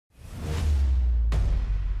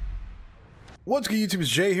What's good, YouTube? It's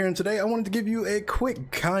Jay here, and today I wanted to give you a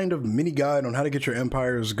quick kind of mini guide on how to get your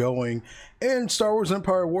empires going in Star Wars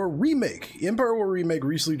Empire War Remake. Empire War Remake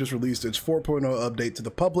recently just released its 4.0 update to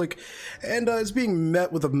the public, and it's being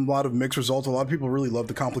met with a lot of mixed results. A lot of people really love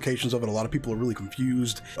the complications of it. A lot of people are really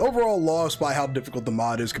confused. Overall lost by how difficult the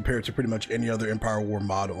mod is compared to pretty much any other Empire War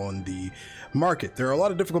mod on the market. There are a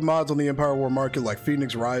lot of difficult mods on the Empire War market like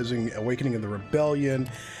Phoenix Rising, Awakening of the Rebellion,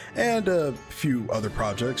 and a few other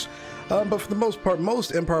projects. But for the most part,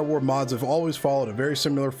 most Empire War mods have always followed a very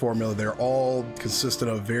similar formula. They're all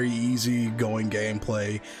consistent of very easy-going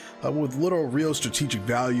gameplay with little real strategic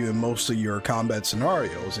value in most of your combat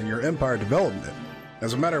scenarios and your Empire development.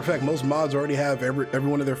 As a matter of fact, most mods already have every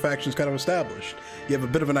one of their factions kind of established. You have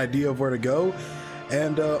a bit of an idea of where to go,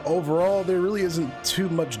 and overall, there really isn't too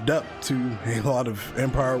much depth to a lot of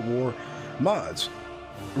Empire War mods.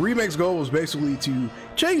 Remake's goal was basically to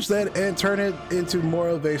change that and turn it into more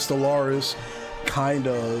of a Stellaris kind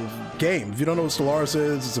of game. If you don't know what Stellaris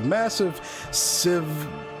is, it's a massive civ.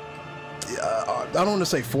 I don't want to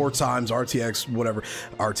say 4 times RTX, whatever,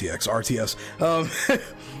 RTS.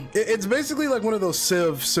 It's basically like one of those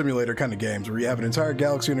civ simulator kind of games where you have an entire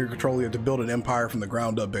galaxy under your control. You have to build an empire from the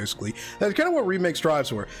ground up, basically. That's kind of what Remake strives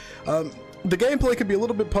for. The gameplay can be a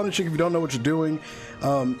little bit punishing if you don't know what you're doing.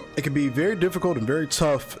 It can be very difficult and very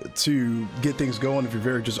tough to get things going if you're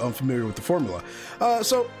very just unfamiliar with the formula.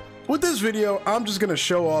 So with this video, I'm just going to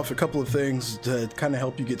show off a couple of things to kind of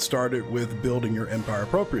help you get started with building your empire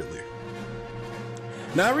appropriately.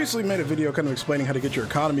 Now, I recently made a video kind of explaining how to get your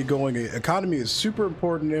economy going. Economy is super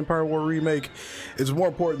important in Empire War Remake. It's more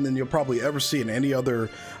important than you'll probably ever see in any other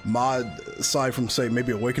mod, aside from, say,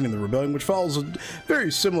 maybe Awakening the Rebellion, which follows a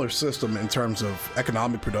very similar system in terms of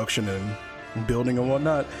economic production and building and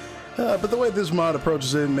whatnot. But the way this mod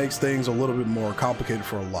approaches it makes things a little bit more complicated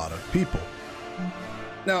for a lot of people.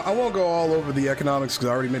 Now, I won't go all over the economics because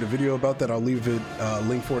I already made a video about that. I'll leave it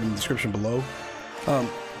link for it in the description below.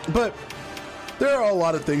 But there are a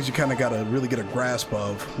lot of things you kind of got to really get a grasp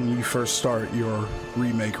of when you first start your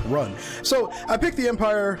Remake run. So I picked the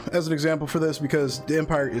Empire as an example for this because the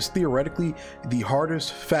Empire is theoretically the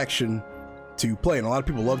hardest faction to play, and a lot of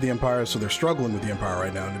people love the Empire, so they're struggling with the Empire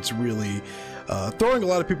right now, and it's really throwing a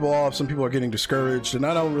lot of people off. Some people are getting discouraged, and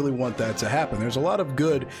I don't really want that to happen. There's a lot of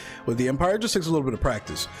good with the Empire. It just takes a little bit of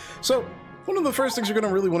practice. So one of the first things you're going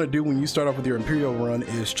to really want to do when you start off with your Imperial run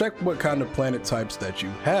is check what kind of planet types that you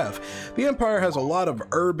have. The Empire has a lot of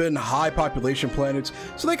urban, high population planets,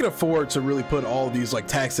 so they can afford to really put all these like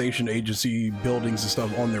taxation agency buildings and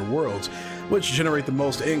stuff on their worlds, which generate the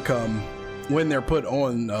most income when they're put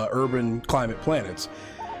on urban climate planets.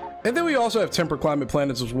 And then we also have temperate climate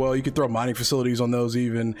planets as well. You could throw mining facilities on those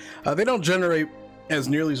even. They don't generate as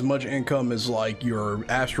nearly as much income as like your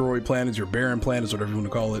asteroid planets, your barren planets, whatever you want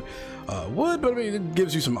to call it, would, but I mean, it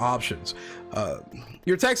gives you some options.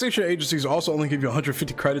 Your taxation agencies also only give you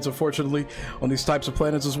 150 credits, unfortunately, on these types of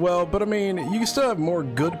planets as well, but I mean, you can still have more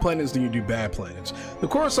good planets than you do bad planets. The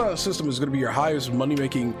Coruscant system is going to be your highest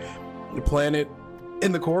money-making planet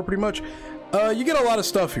in the core, pretty much. You get a lot of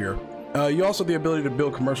stuff here. You also have the ability to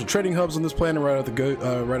build commercial trading hubs on this planet right out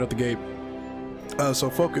the gate. So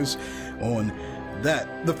focus on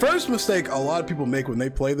that. The first mistake a lot of people make when they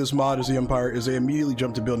play this mod as the Empire is they immediately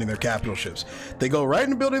jump to building their capital ships. They go right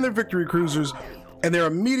into building their victory cruisers, and they're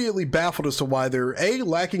immediately baffled as to why they're A,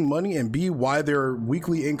 lacking money, and B, why their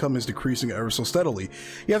weekly income is decreasing ever so steadily.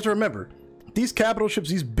 You have to remember, these capital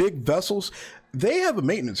ships, these big vessels, they have a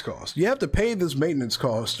maintenance cost. You have to pay this maintenance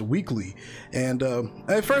cost weekly, and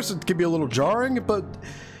at first it can be a little jarring, but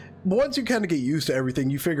once you kind of get used to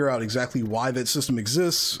everything, you figure out exactly why that system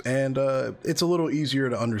exists, and it's a little easier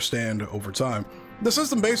to understand over time. The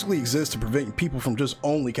system basically exists to prevent people from just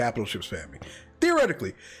only capital ship spamming.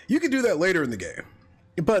 Theoretically, you can do that later in the game,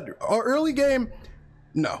 but our early game,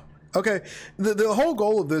 no. Okay, the whole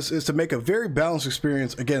goal of this is to make a very balanced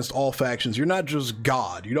experience against all factions. You're not just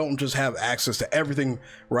God. You don't just have access to everything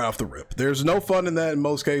right off the rip. There's no fun in that in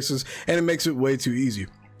most cases, and it makes it way too easy.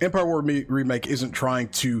 Empire War Remake isn't trying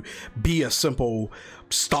to be a simple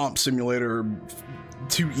stomp simulator,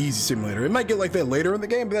 too easy simulator. It might get like that later in the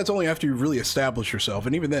game, but that's only after you really establish yourself,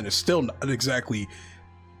 and even then it's still not exactly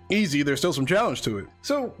easy. There's still some challenge to it.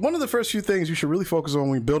 So one of the first few things you should really focus on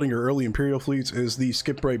when building your early Imperial fleets is the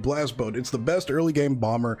Skip Ray Blast Boat. It's the best early game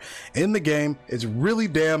bomber in the game. It's really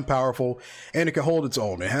damn powerful, and it can hold its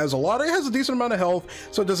own. It has a decent amount of health,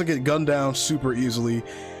 so it doesn't get gunned down super easily.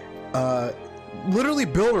 Literally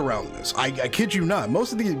build around this. I kid you not.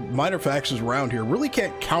 Most of the minor factions around here really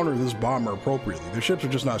can't counter this bomber appropriately. Their ships are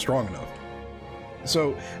just not strong enough.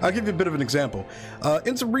 So I'll give you a bit of an example.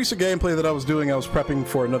 In some recent gameplay that I was doing, I was prepping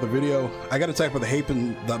for another video. I got attacked by the Hapes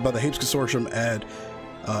Consortium at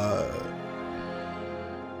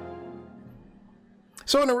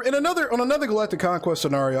so on another Galactic Conquest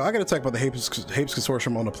scenario, I got attacked by the Hapes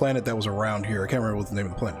Consortium on a planet that was around here. I can't remember what the name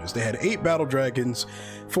of the planet is. They had 8 battle dragons,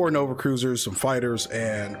 4 Nova cruisers, some fighters,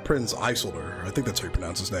 and Prince Isildur. I think that's how you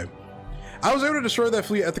pronounce his name. I was able to destroy that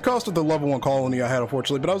fleet at the cost of the level 1 colony I had,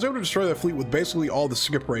 unfortunately, but I was able to destroy that fleet with basically all the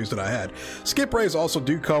skip rays that I had. Skip rays also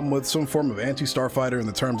do come with some form of anti-starfighter in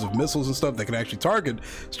the terms of missiles and stuff that can actually target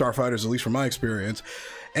starfighters, at least from my experience,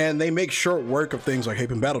 and they make short work of things like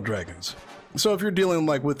Hape and battle dragons. So if you're dealing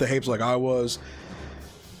like with the Hapes like I was,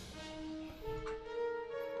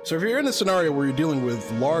 so if you're in a scenario where you're dealing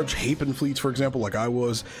with large Hapen fleets, for example, like I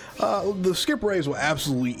was, the skip rays will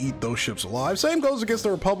absolutely eat those ships alive. Same goes against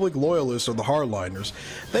the Republic loyalists or the hardliners.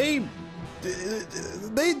 They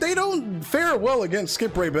don't fare well against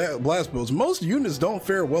skip ray blast builds. Most units don't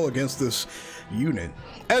fare well against this unit.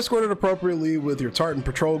 Escorted appropriately with your Tartan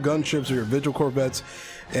patrol gunships or your Vigil corvettes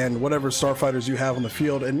and whatever starfighters you have on the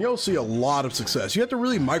field, and you'll see a lot of success. You have to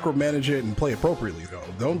really micromanage it and play appropriately, though.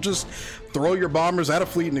 Don't just throw your bombers at a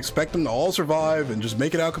fleet and expect them to all survive and just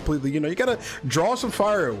make it out completely. You know, you gotta draw some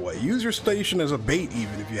fire away. Use your station as a bait,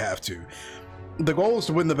 even if you have to. The goal is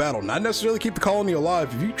to win the battle, not necessarily keep the colony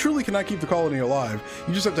alive. If you truly cannot keep the colony alive,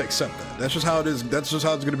 you just have to accept that. That's just how it is. That's just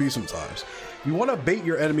how it's going to be sometimes. You want to bait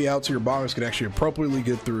your enemy out so your bombers can actually appropriately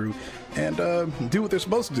get through and do what they're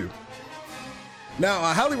supposed to do. Now,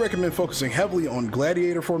 I highly recommend focusing heavily on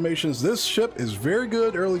gladiator formations. This ship is very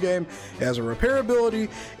good early game. It has a repair ability,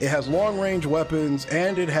 it has long-range weapons,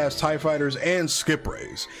 and it has TIE fighters and skip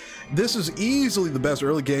rays. This is easily the best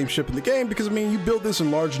early game ship in the game because, I mean, you build this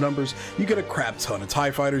in large numbers, you get a crap ton of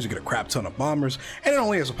TIE fighters, you get a crap ton of bombers, and it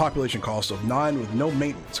only has a population cost of 9 with no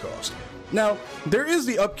maintenance cost. Now, there is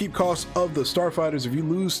the upkeep cost of the starfighters. If you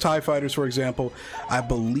lose TIE fighters, for example, I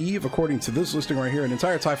believe, according to this listing right here, an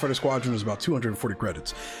entire TIE fighter squadron is about 240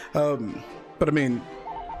 credits. But I mean,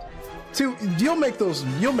 you'll make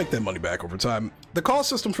that money back over time. The cost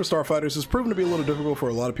system for starfighters has proven to be a little difficult for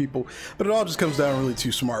a lot of people, but it all just comes down really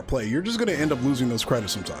to smart play. You're just going to end up losing those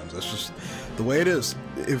credits sometimes. That's just the way it is.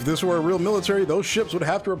 If this were a real military, those ships would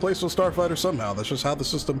have to replace those starfighters somehow. That's just how the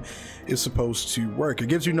system is supposed to work. It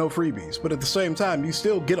gives you no freebies, but at the same time, you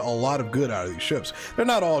still get a lot of good out of these ships. They're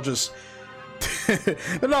not all just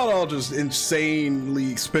they're not all just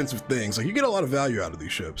insanely expensive things. Like, you get a lot of value out of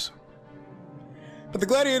these ships. But the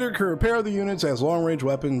Gladiator can repair the units, has long-range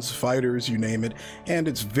weapons, fighters, you name it, and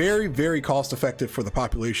it's very, very cost-effective for the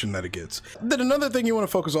population that it gets. Then another thing you want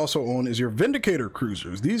to focus also on is your Vindicator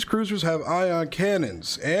cruisers. These cruisers have ion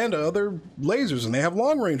cannons and other lasers, and they have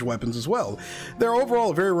long-range weapons as well. They're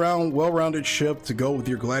overall a very well-rounded ship to go with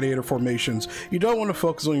your Gladiator formations. You don't want to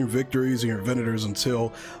focus on your victories and your Venators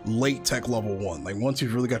until late tech level 1, like once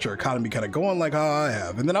you've really got your economy kind of going like how I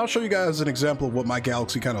have. And then I'll show you guys an example of what my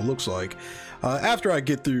galaxy kind of looks like after I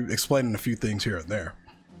get through explaining a few things here and there.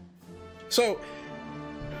 So,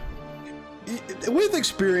 with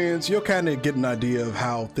experience, you'll kind of get an idea of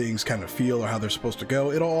how things kind of feel or how they're supposed to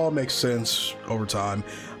go. It'll all make sense over time,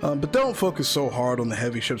 but don't focus so hard on the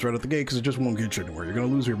heavy ships right at the gate because it just won't get you anywhere. You're going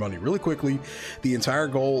to lose your money really quickly. The entire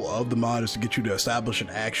goal of the mod is to get you to establish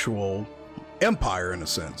an actual empire in a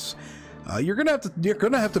sense. You're gonna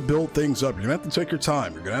have to build things up. You're gonna have to take your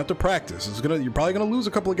time. You're gonna have to practice. You're probably gonna lose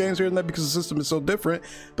a couple of games here and there because the system is so different,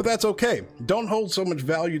 but that's okay. Don't hold so much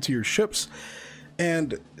value to your ships,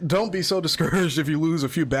 and don't be so discouraged if you lose a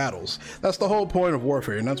few battles. That's the whole point of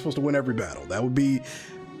warfare. You're not supposed to win every battle. That would be,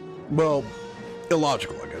 well,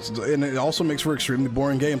 illogical, I guess. And it also makes for extremely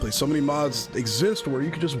boring gameplay. So many mods exist where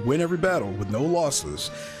you can just win every battle with no losses,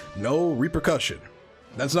 no repercussion.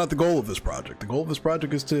 That's not the goal of this project. The goal of this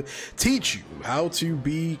project is to teach you how to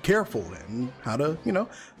be careful and how to, you know,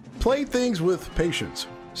 play things with patience.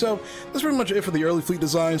 So that's pretty much it for the early fleet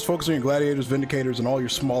designs. Focus on your gladiators, vindicators, and all your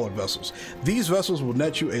smaller vessels. These vessels will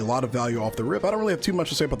net you a lot of value off the rip. I don't really have too much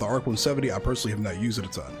to say about the Arc 170. I personally have not used it a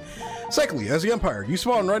ton. Secondly, as the Empire, you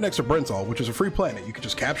spawn right next to Brental, which is a free planet. You can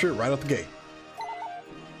just capture it right out the gate.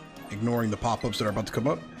 Ignoring the pop-ups that are about to come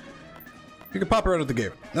up. You can pop it right out the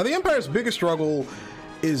gate. Now the Empire's biggest struggle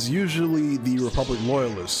is usually the Republic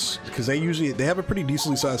loyalists, because they have a pretty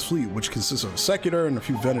decently sized fleet, which consists of a Secular and a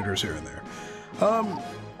few Venators here and there.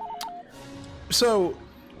 So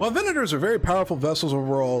While Venators are very powerful vessels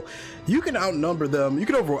overall, you can outnumber them, you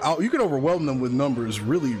can overwhelm them with numbers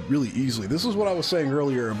really, really easily. This is what I was saying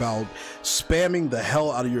earlier about spamming the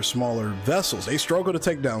hell out of your smaller vessels. They struggle to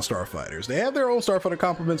take down starfighters. They have their own starfighter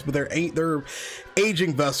complements, but they're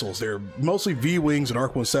aging vessels. They're mostly V-Wings and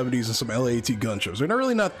Arc 170s and some LAAT gunships. They're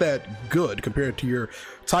really not that good compared to your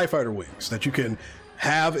TIE Fighter wings that you can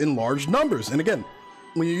have in large numbers. And again,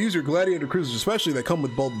 when you use your Gladiator cruisers, especially that come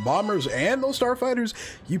with both bombers and those starfighters,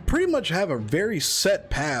 you pretty much have a very set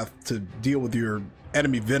path to deal with your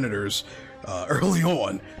enemy Venators early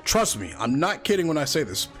on. Trust me, I'm not kidding when I say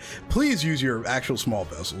this. Please use your actual small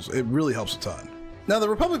vessels. It really helps a ton. Now, the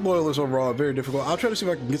Republic boilers overall are very difficult. I'll try to see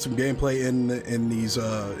if I can get some gameplay in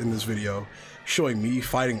this video showing me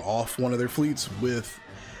fighting off one of their fleets with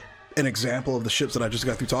an example of the ships that I just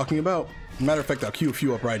got through talking about. Matter of fact, I'll queue a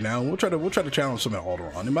few up right now. We'll try to challenge some at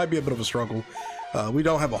Alderaan. It might be a bit of a struggle. We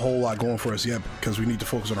don't have a whole lot going for us yet because we need to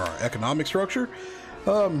focus on our economic structure.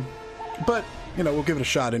 But you know, we'll give it a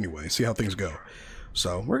shot anyway. See how things go.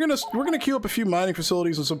 So we're gonna queue up a few mining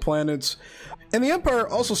facilities on some planets. And the Empire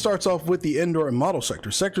also starts off with the indoor and model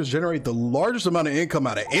sectors. Sectors generate the largest amount of income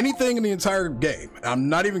out of anything in the entire game. I'm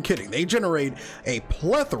not even kidding. They generate a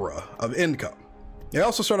plethora of income. They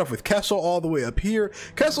also start off with Kessel all the way up here.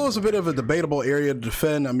 Kessel is a bit of a debatable area to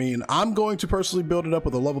defend. I mean, I'm going to personally build it up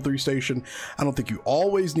with a level 3 station. I don't think you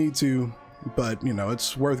always need to, but you know,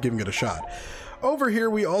 it's worth giving it a shot. Over here,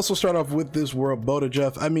 we also start off with this world,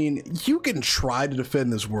 Bodajef. I mean, you can try to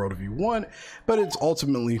defend this world if you want, but it's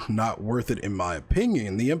ultimately not worth it in my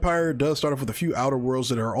opinion. The Empire does start off with a few outer worlds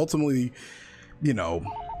that are ultimately, you know,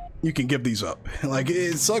 you can give these up. Like,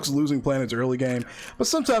 it sucks losing planets early game, but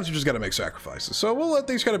sometimes you just got to make sacrifices. So we'll let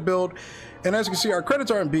these kind of build. And as you can see, our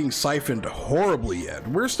credits aren't being siphoned horribly yet.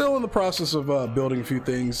 We're still in the process of building a few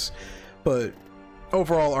things, but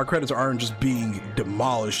overall, our credits aren't just being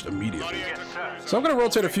demolished immediately. So I'm going to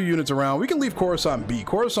rotate a few units around. We can leave Coruscant be.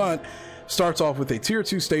 Coruscant starts off with a tier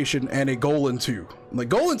 2 station and a Golan 2. Like,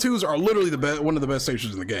 Golan 2s are literally one of the best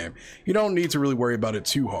stations in the game. You don't need to really worry about it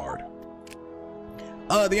too hard.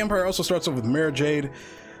 The Empire also starts off with Mara Jade,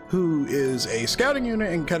 who is a scouting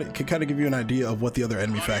unit and can kind of give you an idea of what the other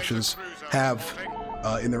enemy factions have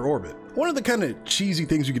in their orbit. One of the kind of cheesy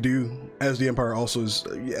things you could do as the Empire also is,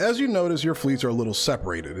 as you notice, your fleets are a little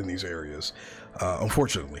separated in these areas,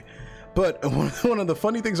 unfortunately. But one of the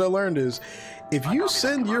funny things I learned is, if you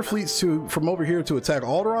send your fleets from over here to attack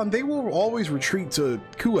Alderaan, they will always retreat to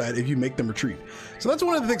Kuat if you make them retreat. So that's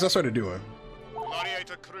one of the things I started doing.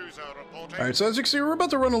 Alright, so as you can see, we're about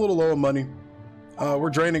to run a little low on money. We're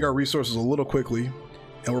draining our resources a little quickly,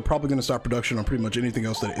 and we're probably going to stop production on pretty much anything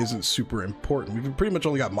else that isn't super important. We've pretty much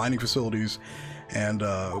only got mining facilities and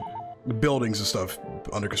buildings and stuff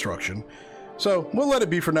under construction. So we'll let it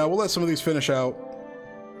be for now. We'll let some of these finish out.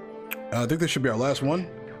 I think this should be our last one.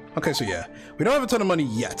 Okay, so yeah, we don't have a ton of money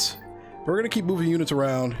yet. We're going to keep moving units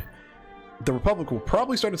around. The Republic will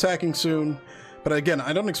probably start attacking soon. But again,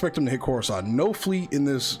 I don't expect them to hit Coruscant. No fleet in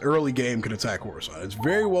this early game can attack Coruscant. It's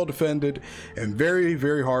very well defended and very,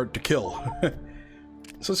 very hard to kill. So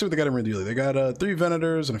let's see what they got in Rendalia. They got 3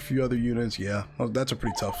 Venators and a few other units. Yeah, that's a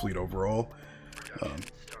pretty tough fleet overall.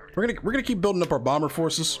 We're gonna keep building up our bomber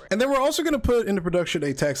forces, and then we're also gonna put into production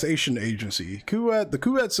a taxation agency. The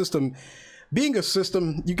Kuat system. Being a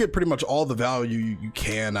system, you get pretty much all the value you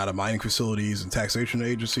can out of mining facilities and taxation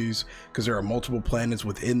agencies because there are multiple planets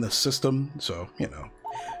within the system. So, you know,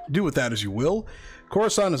 do with that as you will.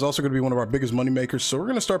 Coruscant is also going to be one of our biggest money makers, so we're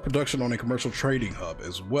going to start production on a commercial trading hub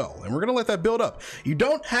as well. And we're going to let that build up. You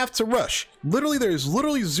don't have to rush. Literally, there's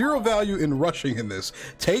literally zero value in rushing in this.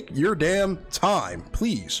 Take your damn time,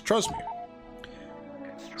 please. Trust me.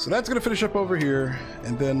 So that's going to finish up over here,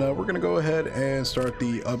 and then we're going to go ahead and start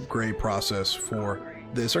the upgrade process for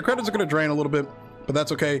this. Our credits are going to drain a little bit, but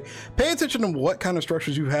that's okay. Pay attention to what kind of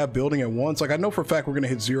structures you have building at once. Like, I know for a fact we're going to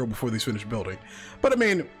hit 0 before these finish building, but I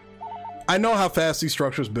mean, I know how fast these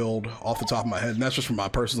structures build off the top of my head, and that's just from my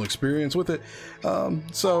personal experience with it.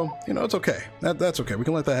 So, you know, it's okay. That's okay. We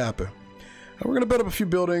can let that happen. We're going to build up a few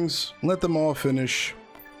buildings, let them all finish,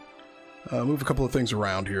 move a couple of things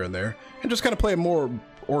around here and there, and just kind of play it more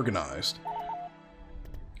organized.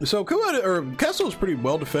 So Kessel is pretty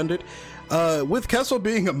well defended, with Kessel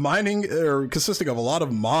being a mining or consisting of a lot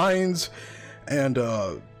of mines and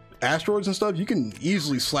asteroids and stuff. You can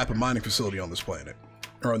easily slap a mining facility on this planet,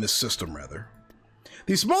 or on this system rather.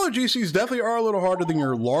 These smaller GCs definitely are a little harder than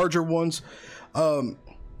your larger ones,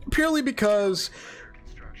 purely because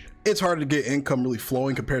it's harder to get income really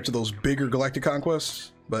flowing compared to those bigger galactic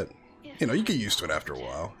conquests. But you know, you get used to it after a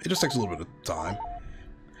while. It just takes a little bit of time.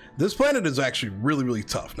 This planet is actually really, really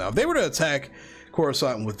tough. Now, if they were to attack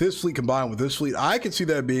Coruscant with this fleet combined with this fleet, I could see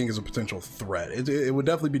that being as a potential threat. It would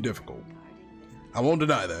definitely be difficult. I won't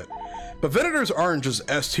deny that. But Venators aren't just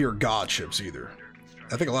S-tier god ships either.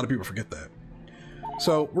 I think a lot of people forget that.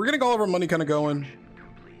 So we're getting all of our money kind of going.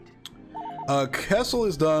 Kessel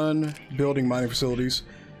is done building mining facilities,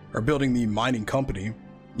 or building the mining company.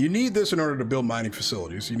 You need this in order to build mining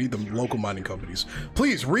facilities. You need the local mining companies.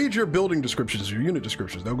 Please read your building descriptions, your unit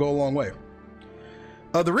descriptions. They'll go a long way.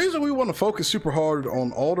 The reason we want to focus super hard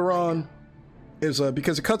on Alderaan is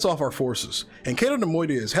because it cuts off our forces. And Cato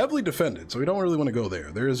Nemoidia is heavily defended, so we don't really want to go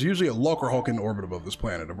there. There is usually a Locker Hulk in orbit above this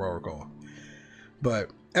planet, if I recall.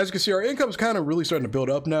 But as you can see, our income is kind of really starting to build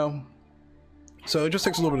up now. So it just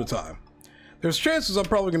takes a little bit of time. There's chances I'm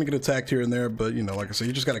probably going to get attacked here and there, but, you know, like I said,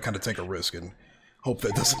 you just got to kind of take a risk and hope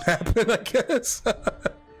that doesn't happen, I guess.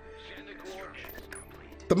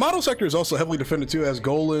 The model sector is also heavily defended too. It has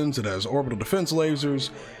Golans, it has orbital defense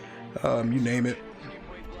lasers, you name it.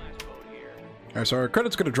 Alright, so our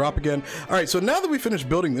credit's going to drop again. Alright, so now that we finished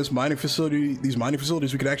building this mining facility, these mining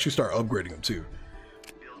facilities, we can actually start upgrading them too.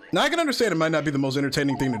 Now, I can understand it might not be the most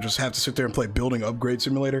entertaining thing to just have to sit there and play Building Upgrade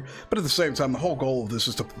Simulator, but at the same time, the whole goal of this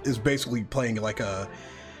is basically playing like a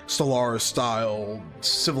Stellaris style,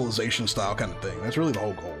 Civilization style kind of thing. That's really the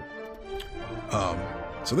whole goal.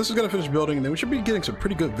 So this is going to finish building, and then we should be getting some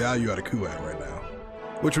pretty good value out of Kuat right now.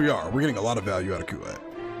 Which we are. We're getting a lot of value out of Kuat.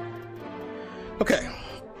 Okay.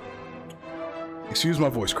 Excuse my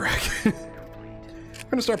voice crack. We're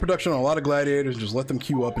going to start production on a lot of gladiators, just let them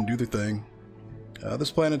queue up and do their thing.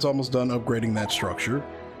 This planet's almost done upgrading that structure.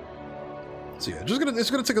 So yeah,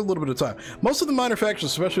 it's gonna take a little bit of time. Most of the minor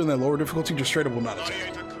factions, especially in that lower difficulty, just straight up will not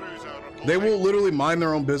attack. They will literally mind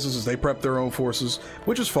their own business as they prep their own forces,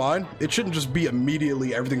 which is fine. It shouldn't just be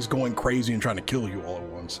immediately everything's going crazy and trying to kill you all at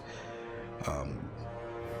once.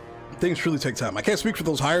 Things truly take time. I can't speak for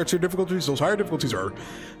those higher tier difficulties. Those higher difficulties are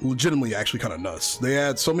legitimately actually kind of nuts. They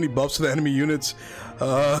add so many buffs to the enemy units.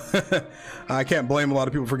 I can't blame a lot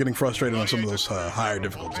of people for getting frustrated on some of those higher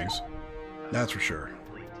difficulties. That's for sure.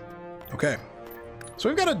 Okay. So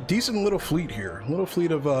we've got a decent little fleet here. A little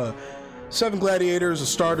fleet of 7 gladiators, a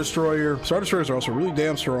Star Destroyer. Star Destroyers are also really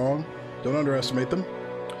damn strong. Don't underestimate them.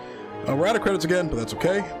 We're out of credits again, but that's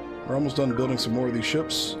okay. We're almost done building some more of these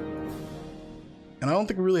ships. And I don't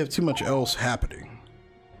think we really have too much else happening.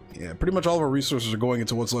 Yeah, pretty much all of our resources are going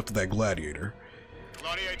into what's left of that gladiator.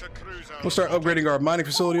 We'll start upgrading our mining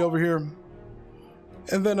facility over here.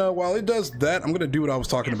 And then while it does that, I'm going to do what I was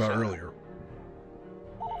talking about earlier.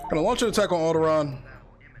 I'm going to launch an attack on Alderaan.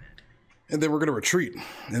 And then we're going to retreat.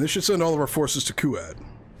 And this should send all of our forces to Kuat.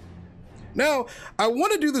 Now, I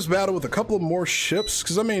want to do this battle with a couple of more ships.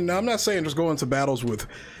 Because, I mean, I'm not saying just go into battles with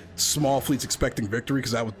small fleets expecting victory,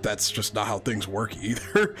 because that's just not how things work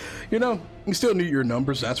either. You know, you still need your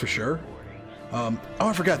numbers, that's for sure. Oh,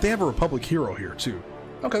 I forgot, they have a Republic hero here too.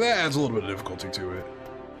 Okay, that adds a little bit of difficulty to it.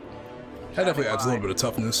 That definitely adds a little bit of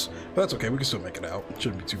toughness, but that's okay, we can still make it out. It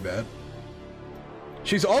shouldn't be too bad.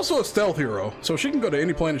 She's also a stealth hero, so she can go to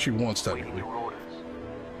any planet she wants, technically.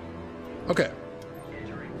 Okay.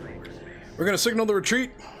 We're gonna signal the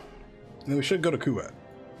retreat, and then we should go to Kuat.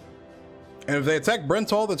 And if they attack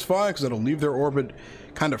Brental, that's fine, because it'll leave their orbit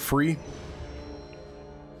kind of free.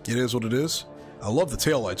 It is what it is. I love the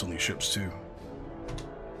tail lights on these ships, too.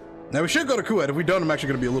 Now, we should go to Kuat. If we don't, I'm actually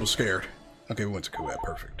going to be a little scared. Okay, we went to Kuat.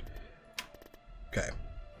 Perfect. Okay.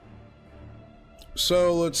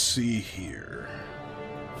 So, let's see here.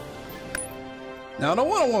 Now, I don't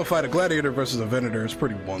want to fight a Gladiator versus a Venator. It's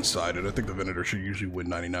pretty one-sided. I think the Venator should usually win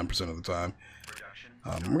 99% of the time.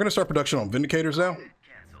 We're going to start production on Vindicators now.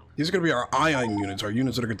 These are going to be our ion units, our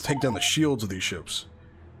units that are going to take down the shields of these ships.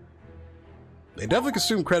 They definitely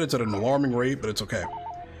consume credits at an alarming rate, but it's okay.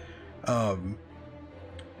 And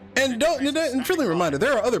friendly reminder,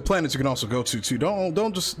 there are other planets you can also go to too.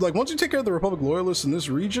 Don't just, like, once you take care of the Republic loyalists in this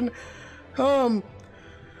region, once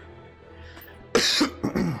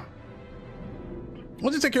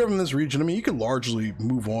you take care of them in this region, I mean, you can largely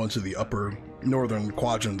move on to the upper northern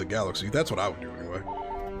quadrant of the galaxy. That's what I would do anyway.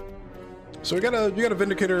 So we got a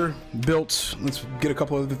Vindicator built. Let's get a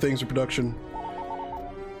couple other things in production.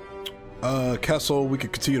 Kessel, we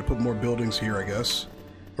could continue to put more buildings here, I guess.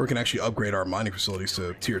 Or we can actually upgrade our mining facilities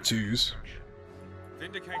to tier 2s.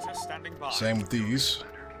 Same with these.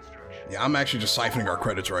 Yeah, I'm actually just siphoning our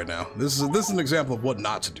credits right now. This is an example of what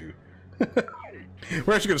not to do.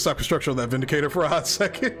 We're actually going to stop construction on that Vindicator for a hot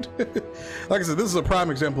second. Like I said, this is a prime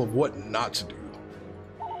example of what not to do.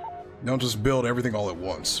 Don't just build everything all at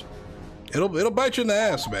once. It'll bite you in the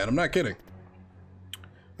ass, man. I'm not kidding.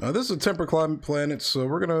 This is a temperate climate planet, so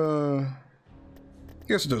we're gonna... I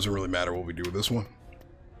guess it doesn't really matter what we do with this one.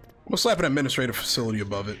 We'll slap an administrative facility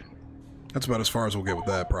above it. That's about as far as we'll get with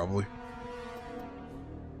that, probably.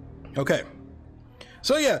 Okay.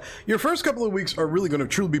 So yeah, your first couple of weeks are really going to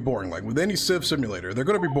truly be boring. Like with any Civ simulator, they're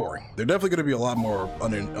going to be boring. They're definitely going to be a lot more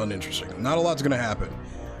uninteresting. Not a lot's going to happen.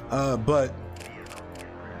 But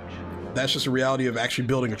that's just a reality of actually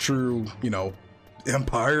building a true, you know,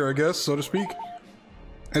 empire, I guess, so to speak.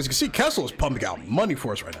 As you can see, Kessel is pumping out money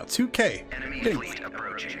for us right now. 2K.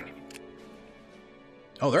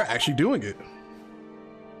 Oh, they're actually doing it.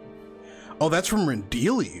 Oh, that's from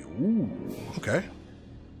Rendili. Ooh, okay.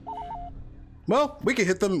 Well, we can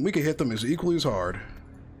hit them. We can hit them as equally as hard.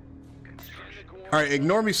 All right,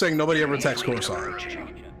 ignore me saying nobody ever attacks Coruscant.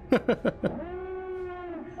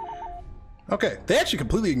 Okay, they actually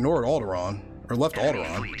completely ignored Alderaan, or left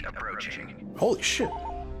Alderaan. Holy shit!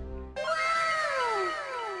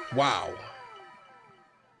 Wow.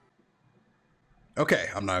 Okay,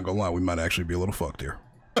 I'm not gonna lie, we might actually be a little fucked here.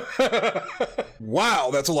 Wow,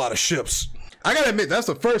 that's a lot of ships. I gotta admit, that's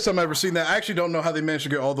the first time I've ever seen that. I actually don't know how they managed to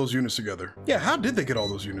get all those units together. Yeah, how did they get all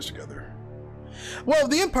those units together? Well,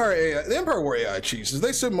 the Empire War AI cheats is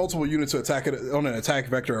they send multiple units to attack it on an attack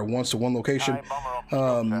vector at once to one location.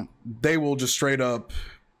 They will just straight up.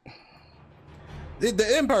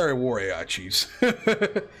 The Empire War AI cheats.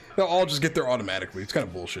 They'll all just get there automatically. It's kind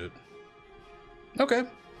of bullshit. Okay.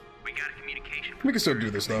 We can still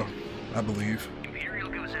do this though, I believe.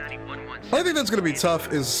 I think that's going to be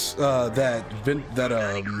tough is that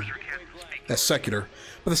Secular,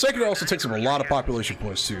 but the Secular also takes up a lot of population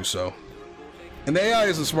points too. So, and the AI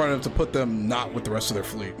isn't smart enough to put them not with the rest of their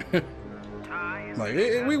fleet. Like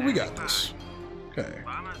we got this. Okay,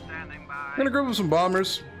 we're gonna group with some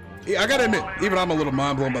bombers. Yeah, I gotta admit, even I'm a little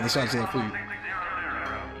mind blown by the size of that fleet.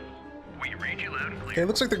 Okay, it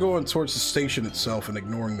looks like they're going towards the station itself and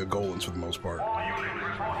ignoring the Golans for the most part,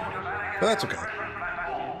 but that's okay.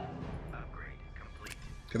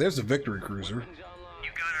 Okay, there's the Victory Cruiser.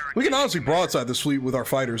 We can honestly broadside this fleet with our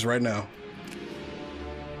fighters right now.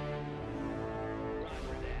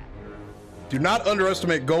 Do not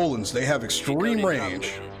underestimate Golans. They have extreme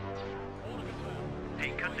range.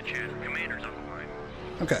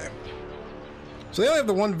 Okay. So they only have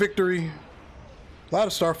the one victory. A lot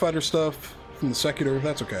of Starfighter stuff from the Secular.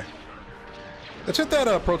 That's okay. Let's hit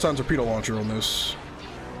that Proton Torpedo Launcher on this.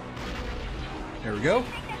 There we go.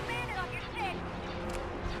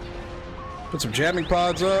 Put some jamming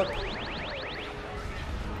pods up.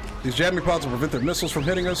 These jamming pods will prevent their missiles from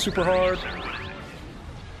hitting us super hard.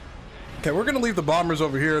 Okay, we're going to leave the bombers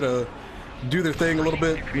over here to do their thing a little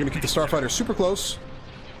bit. We're going to keep the Starfighters super close.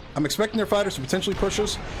 I'm expecting their fighters to potentially push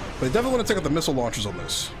us, but they definitely want to take out the missile launchers on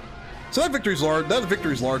this. So that victory's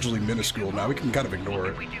largely minuscule now. We can kind of ignore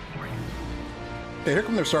it. Okay, here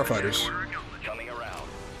come their Starfighters.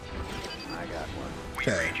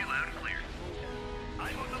 Okay.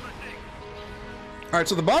 Alright,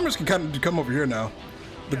 so the bombers can kind of come over here now.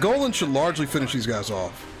 The Golan should largely finish these guys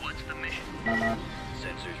off. What's the mission?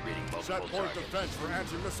 Set point defense for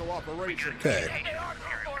anti-missile operation. Okay.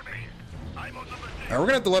 Alright, we're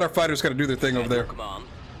gonna have to let our fighters kind of do their thing over there.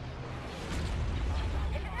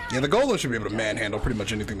 Yeah, the Golan should be able to manhandle pretty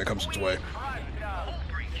much anything that comes its way.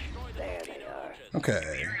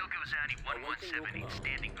 Okay.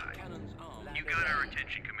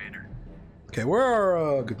 Okay, where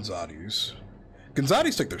are Gonzades?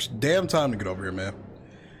 Gonzades take their damn time to get over here, man.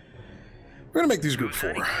 We're gonna make these group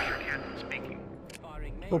 4.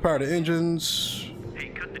 Full power to engines. Hey,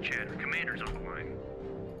 cut the chatter. Commander's on the line.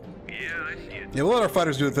 Yeah, I see it. Yeah, we'll let our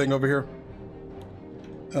fighters do the thing over here.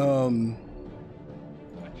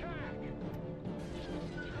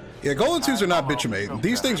 Yeah, Golan 2s are not bitchamate.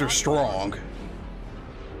 These things are strong.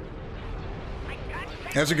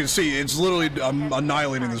 As you can see, it's literally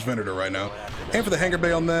annihilating this Venator right now. Aim for the hangar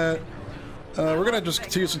bay on that. We're gonna just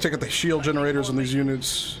continuously take out the shield generators on these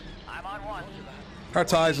units. Our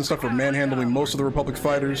ties and stuff are manhandling most of the Republic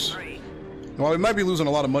fighters. And while we might be losing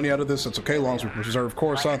a lot of money out of this, that's okay, as long as we preserve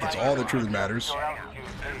Coruscant. That's all that truly matters.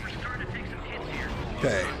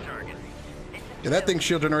 Okay. Yeah, that thing's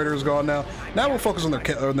shield generator is gone now. Now we'll focus on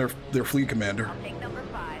their fleet commander.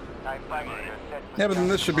 Yeah, but then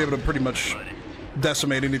this should be able to pretty much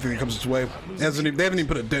decimate anything that comes its way. They haven't even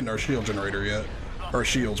put a dent in our shield generator yet. Or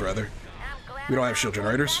shields, rather. We don't have shield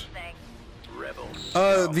generators.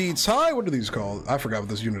 The TIE, what are these called? I forgot what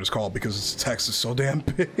this unit is called because its text is so damn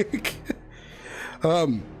big.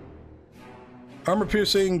 Armor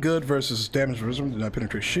piercing, good versus damage resistance, do not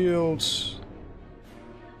penetrate shields.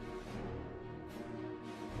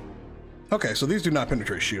 Okay, so these do not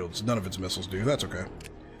penetrate shields. None of its missiles do. That's okay.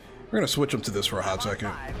 We're gonna switch them to this for a hot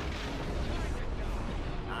second.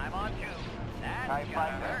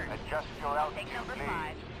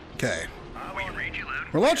 Okay.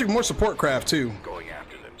 We're launching more support craft too. Going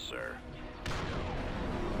after them, sir.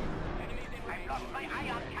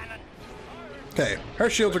 Okay, her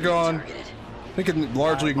shields are gone. We can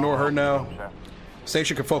largely ignore her now.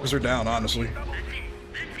 Station can focus her down, honestly.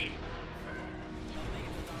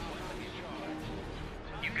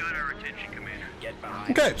 You got our attention, Commander. Get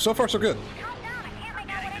behind. Okay, so far so good.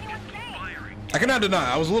 I cannot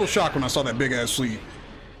deny, I was a little shocked when I saw that big ass fleet.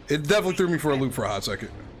 It definitely threw me for a loop for a hot second.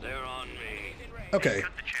 They're on me. Okay.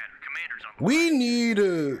 Cut the chatter. Commander's on. We need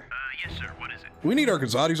Yes, sir. What is it? we need our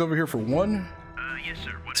Gazatis over here for one Yes,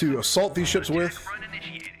 sir. What to assault these ships with. Run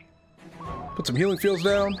initiating. Put some healing fields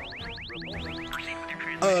down. Proceed with your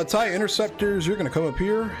transmission. TIE interceptors, you're gonna come up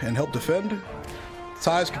here and help defend.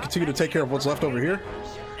 TIEs can continue to take care of what's left over here.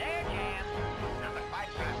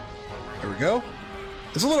 There we go.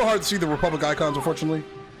 It's a little hard to see the Republic icons, unfortunately,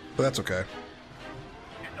 but that's okay.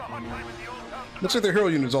 Looks like their hero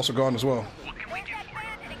unit is also gone as well. What can we do for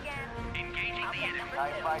you? Engaging the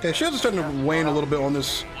enemy. Okay, shields are starting to wane a little bit on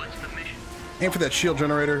this. What's the mission? Aim for that shield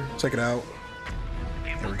generator. Take it out.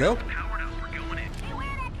 There we go. Powered up. We're going in.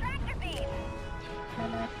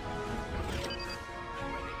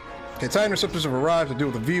 Okay, TIE interceptors have arrived to deal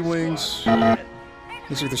with the V-wings.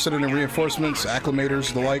 Looks like they're sending in reinforcements,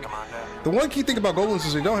 acclimators, the like. The one key thing about Golans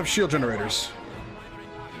is they don't have shield generators.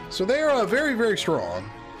 So they are very, very strong.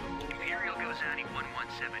 Imperial Gozani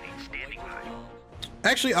 1178 standing by.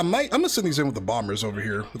 Actually, I'm gonna send these in with the bombers over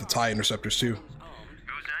here, with the TIE interceptors too.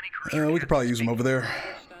 Gozani cruiser. We could probably use them over there.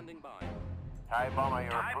 TIE bomber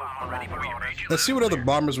ready for you. Let's see what other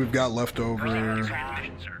bombers we've got left over.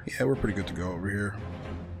 Transmission, sir. Yeah, we're pretty good to go over here.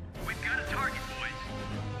 We've got a target,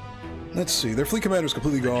 boys. Let's see, their fleet commander's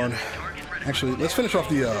completely gone. Actually, let's finish off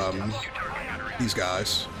the these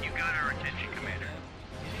guys. You got our attention, Commander.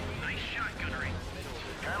 Nice shot, gunnery.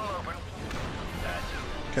 Channel open.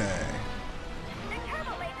 Okay.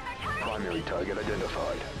 Primary target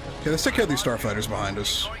identified. Okay, let's take care of these starfighters behind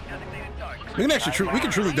us. We can actually we can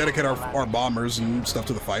truly dedicate our bombers and stuff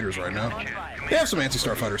to the fighters right now. They have some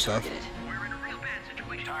anti-starfighter stuff. We're in a real bad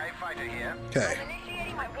situation. TIE fighter here. Okay.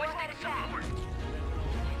 My boys need support.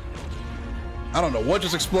 I don't know what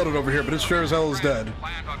just exploded over here, but it sure as hell is dead.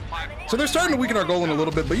 So they're starting to weaken our Golan a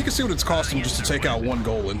little bit, but you can see what it's costing just to take out one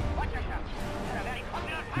Golan.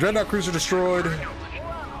 Dreadnought cruiser destroyed.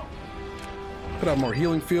 Put out more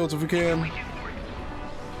healing fields if we can.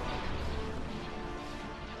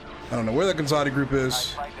 I don't know where that Gonzati group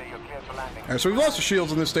is. Alright, so we've lost the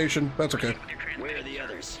shields in this station. That's okay. Where are the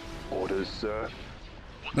others? Orders, sir.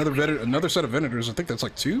 Another set of Venators. I think that's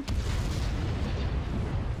like 2.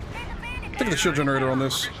 Look at the shield generator on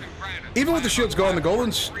this. Even with the shields gone, the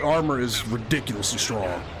Golan's armor is ridiculously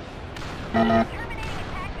strong.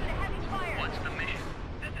 What's the mission?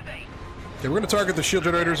 Okay, we're gonna target the shield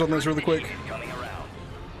generators on this really quick. Coming around.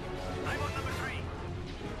 I'm on number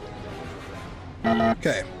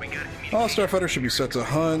 3. Okay. All starfighters should be set to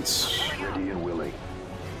hunt. Ready and willing.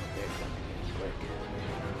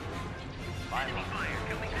 Enemy fire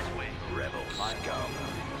coming this way. Rebels scum.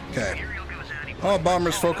 Okay. All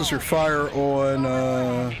bombers, focus your fire on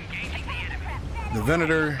the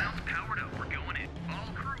Venator. Powered up. We're going in.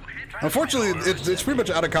 All crew head. Unfortunately, it's pretty much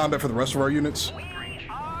out of combat for the rest of our units.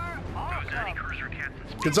 Gozani cruiser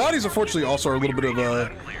captains. Gonzati's unfortunately also are a little bit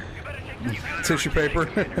of tissue paper.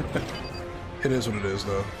 It is what it is,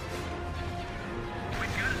 though. We've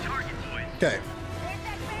got a target, boys. Okay.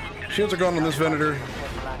 Shields are gone on this Venator.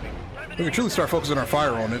 We can truly start focusing our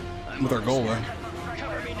fire on it with our Golan.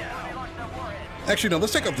 Actually, no,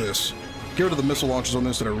 let's take up this. Get rid of the missile launchers on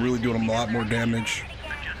this that are really doing them a lot more damage.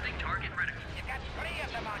 Adjusting target ready.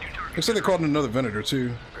 Looks like they called in another Venator,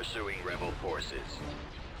 too. Pursuing rebel forces.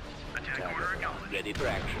 Attack order acknowledged. Ready for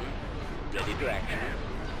action. Ready for action.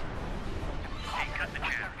 Hey, cut the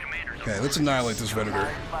chatter. Commander's on. Okay, let's annihilate this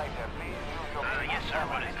Venator. Yes, sir.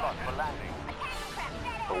 What is it?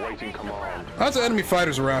 Awaiting command. Lots of enemy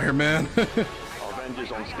fighters around here, man.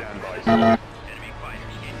 Avengers on standby, sir. Enemy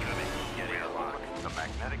fighters incoming. Getting a lock. The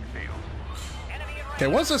magnetic field. Okay,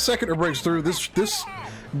 once that second breaks through, this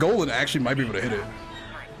Golan actually might be able to hit it.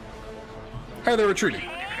 Hey, they're retreating.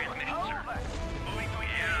 Transmission, sir. Moving to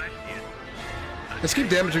yeah, I see it. Let's keep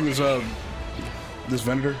damaging this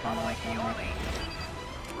Venator.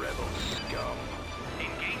 Rebel scum.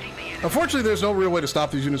 Engaging the enemy. Unfortunately, there's no real way to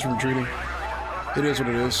stop these units from retreating. It is what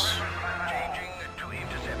it is. Changing to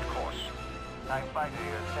intercept course.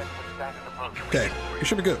 Okay, we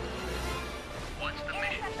should be good. What's the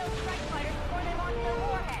mission?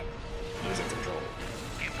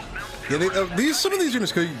 Yeah, some of these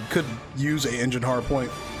units could use a engine hard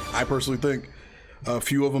point. I personally think. A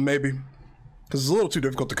few of them, maybe. Because it's a little too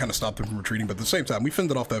difficult to kind of stop them from retreating, but at the same time, we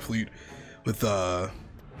fended off that fleet with no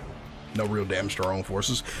real damage to our own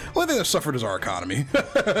forces. The only thing that suffered is our economy.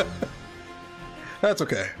 That's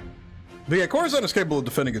okay. But yeah, Coruscant is capable of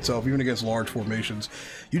defending itself, even against large formations.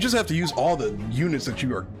 You just have to use all the units that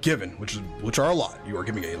you are given, which are a lot. You are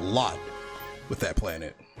giving a lot with that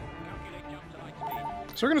planet.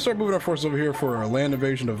 So we're going to start moving our forces over here for a land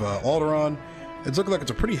invasion of Alderaan. It's looking like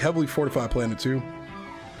it's a pretty heavily fortified planet, too.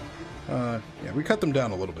 Yeah, we cut them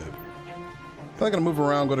down a little bit. I'm not gonna move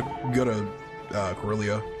around, go to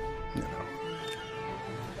Corellia, you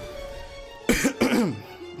know.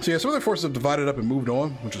 So yeah, some of their forces have divided up and moved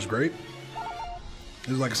on, which is great.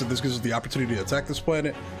 Like I said, this gives us the opportunity to attack this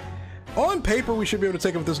planet. On paper, we should be able to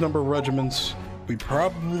take it with this number of regiments. We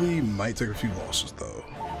probably might take a few losses, though.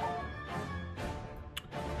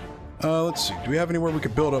 Let's see. Do we have anywhere we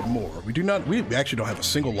could build up more? We do not. We actually don't have a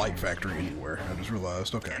single light factory anywhere. I just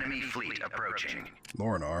realized. Okay. Enemy fleet approaching.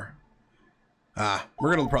 Lorinar. Ah,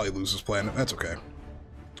 we're gonna probably lose this planet. That's okay.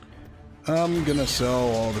 I'm gonna sell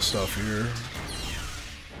all the stuff here.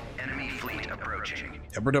 Enemy fleet approaching.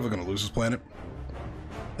 Yeah, we're definitely gonna lose this planet.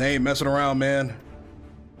 They ain't messing around, man.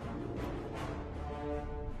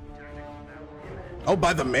 Oh,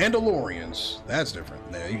 by the Mandalorians. That's different.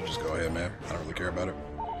 Yeah, you can just go ahead, man. I don't really care about it.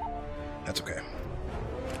 That's okay.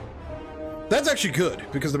 That's actually good,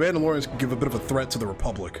 because the Mandalorians can give a bit of a threat to the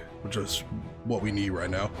Republic, which is what we need right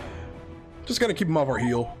now. Just gotta keep them off our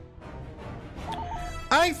heel.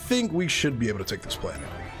 I think we should be able to take this planet.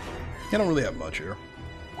 I don't really have much here.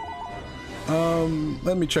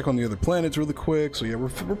 Let me check on the other planets really quick. So yeah, we're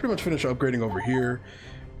pretty much finished upgrading over here.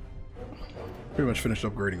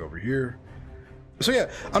 So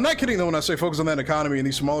yeah, I'm not kidding though when I say focus on that economy and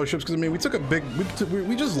these smaller ships, because I mean we took a big,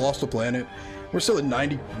 we just lost a planet. We're still at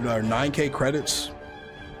 9K credits.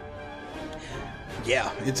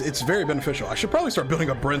 Yeah, it's very beneficial. I should probably start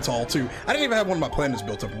building up Brentall too. I didn't even have one of my planets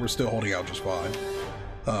built up, but we're still holding out just fine.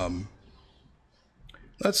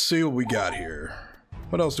 Let's see what we got here.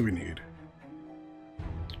 What else do we need?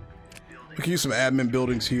 We can use some admin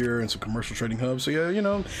buildings here and some commercial trading hubs. So yeah, you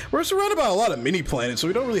know, we're surrounded by a lot of mini planets, so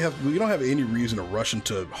we don't have any reason to rush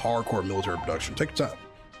into hardcore military production. Take your time.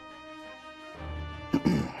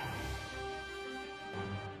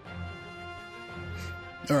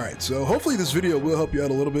 Alright, so hopefully this video will help you out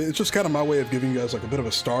a little bit. It's just kind of my way of giving you guys like a bit of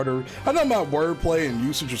a starter. I know my wordplay and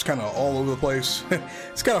usage is kind of all over the place.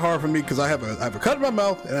 It's kind of hard for me because I have a cut in my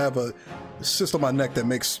mouth and I have a cyst on my neck that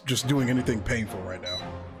makes just doing anything painful right now.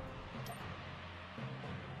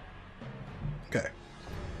 Okay.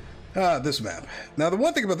 This map. Now the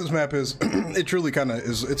one thing about this map is it truly kind of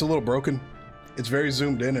is, it's a little broken. It's very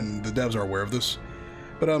zoomed in and the devs are aware of this.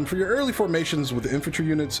 But for your early formations with the infantry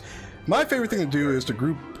units, my favorite thing to do is to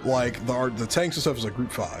group like the tanks and stuff is like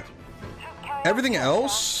group 5. Everything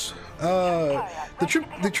else, the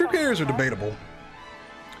troop carriers are debatable.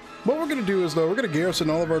 What we're gonna do is though, we're gonna garrison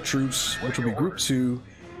all of our troops, which will be group 2,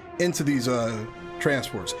 into these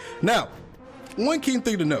transports. Now, one key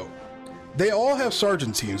thing to note. They all have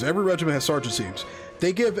sergeant teams. Every regiment has sergeant teams.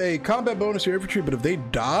 They give a combat bonus to your infantry, but if they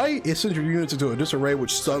die, it sends your units into a disarray,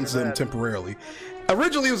 which stuns them temporarily.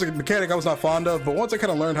 Originally, it was a mechanic I was not fond of, but once I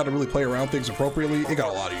kind of learned how to really play around things appropriately, it got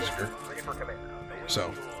a lot easier.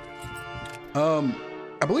 So,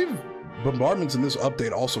 I believe bombardments in this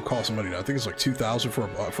update also cost some money now. I think it's like 2,000 for a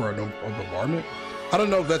bombardment. I don't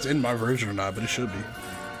know if that's in my version or not, but it should be.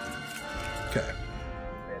 Okay.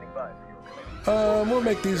 We'll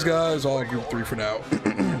make these guys all group 3 for now.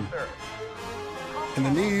 And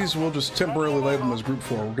then these, we'll just temporarily label them as group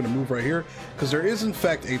 4. We're going to move right here, because there is in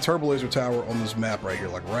fact a turbo laser tower on this map right here,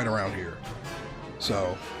 like right around here.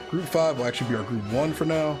 So, group 5 will actually be our group 1 for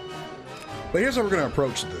now. But here's how we're going to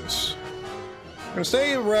approach this. We're going to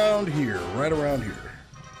stay around here, right around here.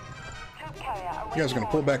 You guys are going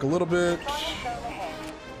to pull back a little bit. Then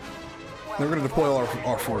we're going to deploy all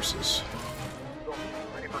our forces.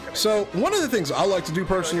 So, one of the things I like to do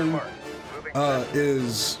personally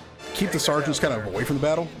is keep the sergeants kind of away from the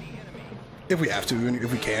battle. If we have to,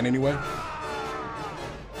 if we can anyway.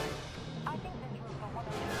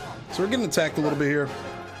 So we're getting attacked a little bit here.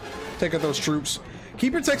 Take out those troops.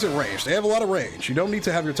 Keep your tanks at range. They have a lot of range. You don't need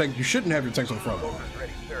to have your tank. You shouldn't have your tanks on the front line.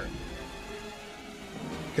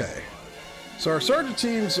 Okay. So our sergeant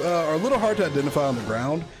teams are a little hard to identify on the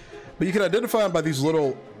ground, but you can identify them by these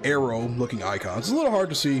little arrow-looking icons. It's a little hard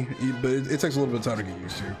to see, but it takes a little bit of time to get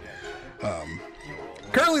used to.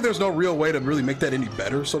 Currently, there's no real way to really make that any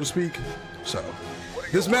better, so to speak. So,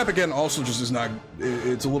 this map again also just is not.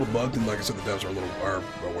 It's a little bugged, and like I said, the devs are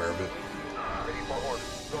aware of it.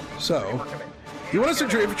 So, You want to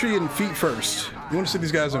set your infantry in feet first. You want to sit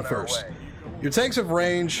these guys in first. Your tanks have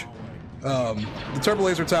range. The turbo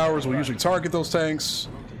laser towers will usually target those tanks.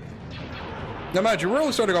 Now, mind you, we're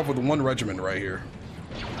only starting off with one regiment right here.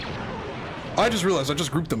 I just realized I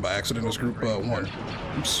just grouped them by accident as group 1.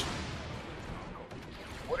 Oops.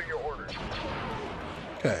 What are your orders?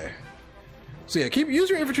 Okay. So yeah, use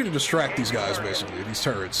your infantry to distract these guys, basically, these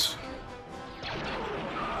turrets.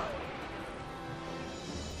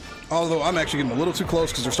 Although I'm actually getting a little too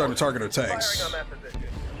close because they're starting to target our tanks.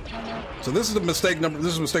 So this is mistake number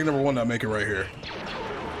 1 that I'm making right here.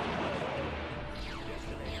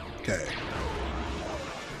 Okay.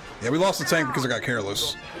 Yeah, we lost the tank because I got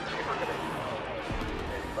careless.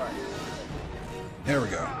 There we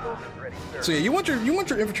go. So yeah, you want your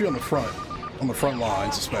infantry on the front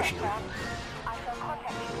lines especially.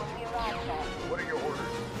 What are your orders?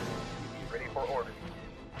 Ready for orders.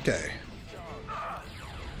 Okay.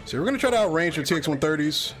 So we're gonna try to outrange your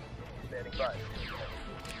TX-130s. Standing by.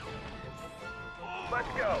 Let's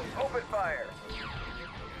go. Open fire.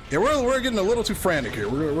 Yeah, we're getting a little too frantic here.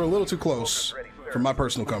 We're a little too close for my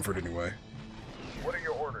personal comfort anyway. What are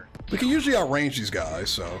your orders? We can usually outrange these guys,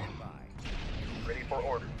 so. Ready for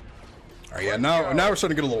orders. All right, yeah. Now we're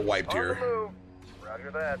starting to get a little wiped On the here. move.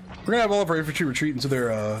 Roger that. We're gonna have all of our infantry retreat into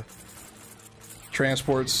their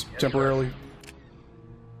transports temporarily.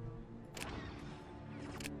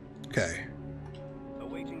 Okay.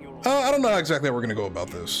 I don't know exactly how we're gonna go about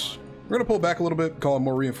this. We're gonna pull back a little bit, call in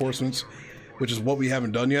more reinforcements, which is what we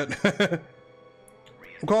haven't done yet.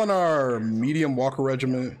 I'm calling our medium Walker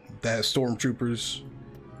regiment that has stormtroopers.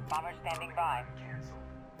 Bomber standing by.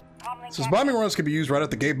 Since bombing runs can be used right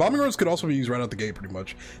at the gate, bombing runs could also be used right out the gate pretty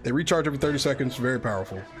much. They recharge every 30 seconds, very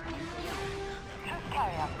powerful.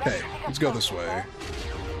 Okay, let's go this way.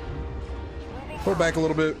 Pull back a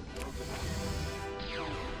little bit.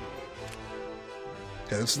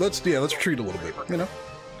 Okay, let's retreat a little bit, you know?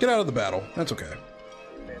 Get out of the battle. That's okay.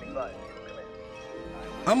 Standing by.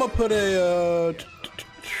 I'm gonna put a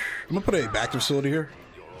back facility here.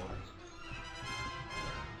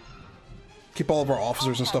 Keep all of our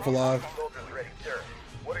officers and stuff alive. Soldiers ready, sir.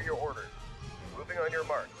 What are your orders? Moving on your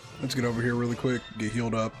mark. Let's get over here really quick, get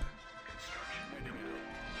healed up.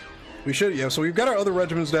 We should, yeah, so we've got our other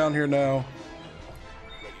regiments down here now.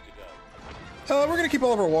 We're gonna keep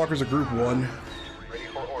all of our walkers at group 1. Ready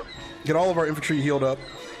for orders. Get all of our infantry healed up.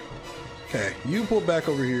 Okay, you pull back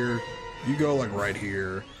over here. You go like right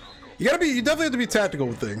here. You definitely have to be tactical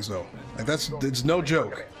with things though. Like it's no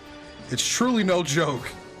joke. It's truly no joke.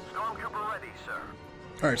 Stormtrooper ready, sir.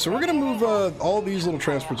 Alright, so we're gonna move all these little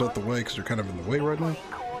transports out the way because they're kind of in the way right now.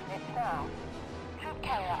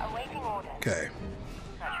 Okay.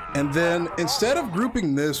 And then instead of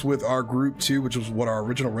grouping this with our group 2, which is what our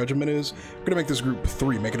original regiment is, we're gonna make this group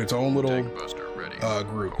 3, make it its own little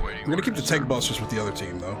group. We're gonna keep the tank busters with the other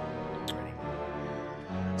team though.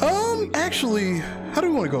 Actually, how do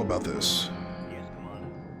we want to go about this?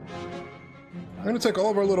 We're gonna take all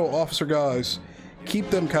of our little officer guys, keep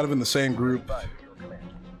them kind of in the same group.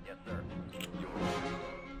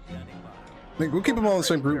 We'll keep them all in the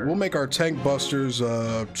same group. We'll make our tank busters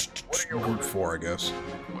group 4, I guess.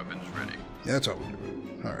 Weapons ready. Yeah, that's all we'll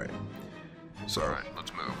do. All right. So. All right,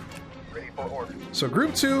 let's move. Ready for orders. So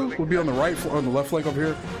group 2 will be on the on the left flank over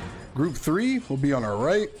here. Group 3 will be on our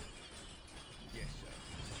right.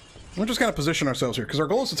 We'll just kind of position ourselves here because our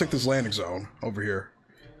goal is to take this landing zone over here.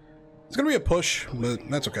 It's gonna be a push, but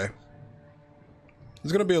that's okay.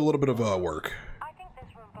 It's gonna be a little bit of work. I think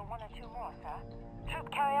there's room for 1 or 2 more, sir. Troop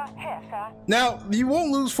carrier here, sir. Now you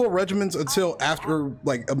won't lose full regiments until after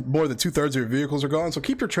like more than 2/3 of your vehicles are gone. So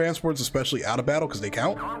keep your transports especially out of battle because they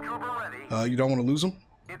count. Stormtrooper ready. You don't want to lose them.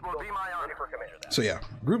 It will be my honor. For command. So yeah,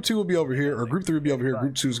 group 2 will be over here, or group 3 will be over here.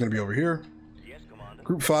 Group 2 is going to be over here.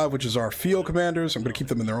 Group 5, which is our field commanders, I'm going to keep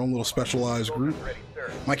them in their own little specialized group.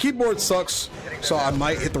 My keyboard sucks, so I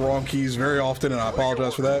might hit the wrong keys very often, and I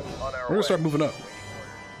apologize for that. We're going to start moving up.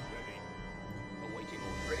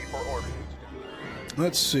 Ready for orders.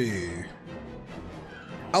 Let's see.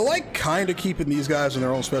 I like kind of keeping these guys in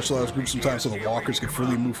their own specialized groups sometimes so the walkers can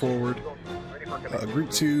freely move forward. Ready for command. Group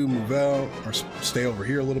 2, move out, or stay over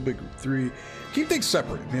here a little bit. Group 3, keep things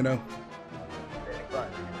separate, you know. Standing by.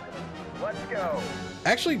 Let's go.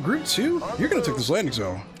 Actually, group 2, you're going to take this landing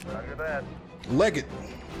zone. Roger that. Leg it.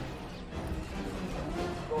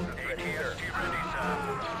 Soldiers ready, sir.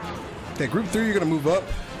 Okay, group 3, you're going to move up.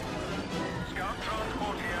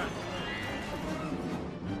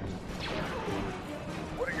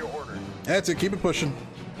 What are your orders, That's it, keep it pushing.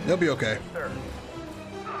 They'll be okay. sir?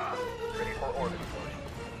 Ready for orders.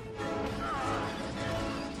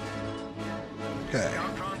 Okay.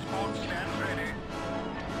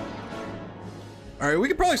 All right, we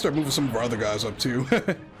could probably start moving some of our other guys up too.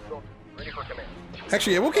 Ready for command.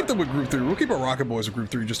 Actually, yeah, we'll keep them with Group 3. We'll keep our Rocket Boys with Group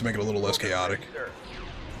 3 just to make it a little less chaotic.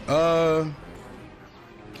 Sir.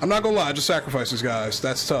 I'm not gonna lie, I just sacrificed these guys.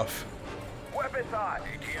 That's tough. Weapons hot.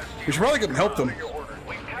 We should probably get them help them. Your orders.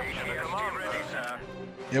 ATST ready, sir.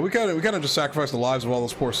 Yeah, we kind of just sacrificed the lives of all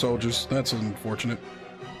those poor soldiers. That's unfortunate.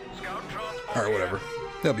 All right, whatever.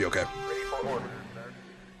 They'll be okay. Ready for orders, sir.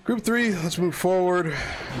 Group 3, let's move forward.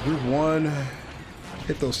 Group 1,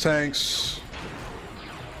 hit those tanks.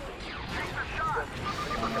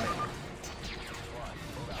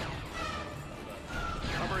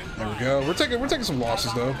 There we go. We're taking some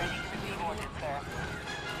losses though.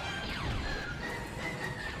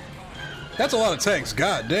 That's a lot of tanks.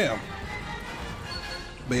 God damn.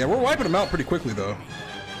 But yeah, we're wiping them out pretty quickly though.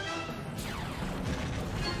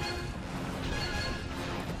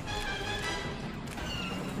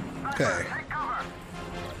 Okay.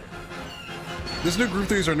 This new Group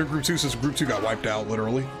 3 is our new Group 2 since Group 2 got wiped out,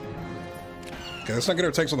 literally. Okay, let's not get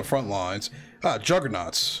our tanks on the front lines. Ah,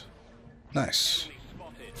 Juggernauts. Nice.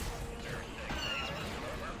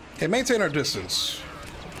 Okay, maintain our distance.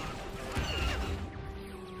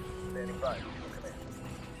 Standing by. Command.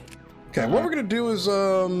 Okay, what we're gonna do is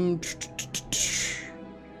gonna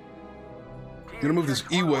move this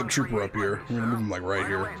E-Web trooper up here. We're gonna move him like right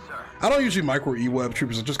here. I don't usually micro E-Web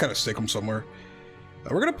troopers, I just kind of stick them somewhere.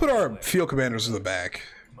 We're gonna put our field commanders in the back.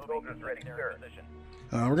 Soldiers ready, sir.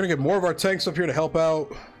 We're gonna get more of our tanks up here to help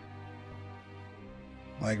out.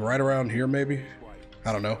 Like right around here, maybe.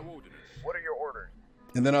 I don't know. What are your orders?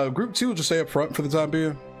 And then Group 2 will just stay up front for the time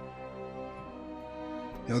being.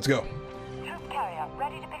 Yeah, let's go. Troop carrier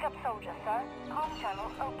ready to pick up soldiers, sir. Comm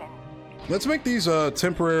channel open. Let's make these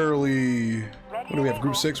temporarily. What do we have?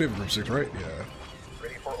 Group 6? We have Group 6, right? Yeah.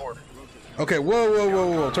 Ready for orders. Okay,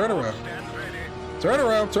 whoa. Turn around. Turn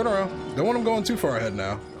around. Don't want them going too far ahead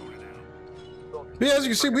now. But yeah, as you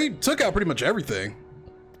can see, we took out pretty much everything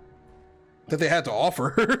that they had to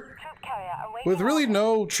offer. Troop carrier awaiting With really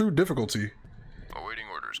no true difficulty. Awaiting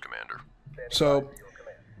orders, Commander. So,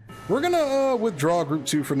 we're gonna withdraw Group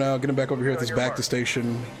 2 for now, get them back over here at this back to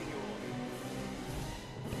station.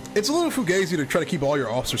 It's a little fugazi to try to keep all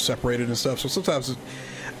your officers separated and stuff, so sometimes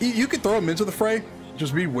you can throw them into the fray.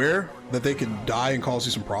 Just be aware that they can die and cause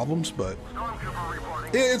you some problems, but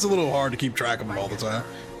it's a little hard to keep track of them all the time.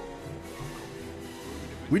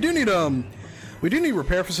 We do need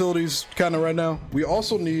repair facilities kind of right now. We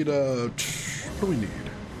also need what do we need?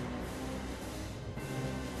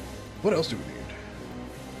 What else do we need?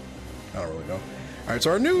 I don't really know. All right, so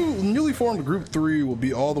our newly formed Group 3 will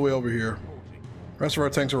be all the way over here. Rest of our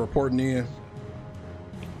tanks are reporting in.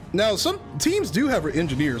 Now, some teams do have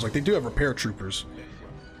engineers, like they do have repair troopers.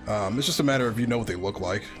 It's just a matter of you know what they look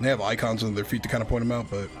like. They have icons on their feet to kind of point them out,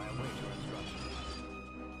 but...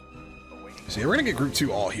 See, we're going to get Group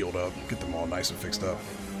 2 all healed up, get them all nice and fixed up.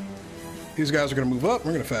 These guys are going to move up.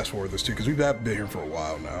 We're going to fast forward this too, because we've been here for a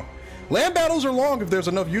while now. Land battles are long if there's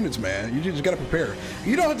enough units, man. You just got to prepare.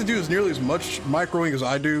 You don't have to do as nearly as much microing as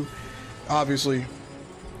I do, obviously.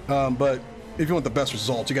 But if you want the best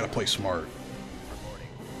results, you got to play smart.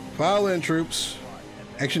 File in, troops.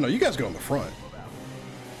 Actually, no, you guys get on the front.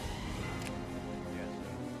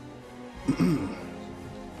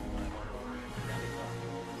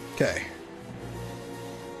 Okay.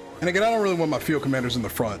 And again, I don't really want my field commanders in the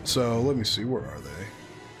front, so let me see. Where are they?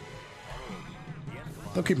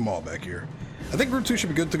 I'll keep them all back here. I think Group 2 should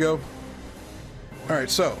be good to go.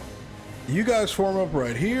 Alright, so you guys form up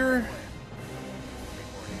right here.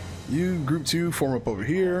 You, Group 2, form up over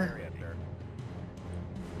here.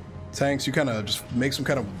 Tanks, you kind of just make some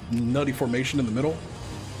kind of nutty formation in the middle.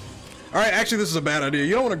 Alright, actually, this is a bad idea.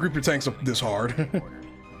 You don't want to group your tanks up this hard.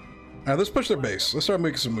 Alright, let's push their base. Let's start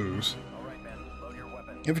making some moves.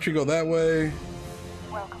 Infantry go that way.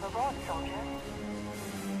 Welcome aboard, soldiers.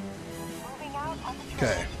 Moving out on the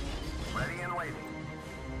trail. Okay.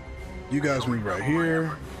 You guys move right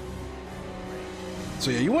here.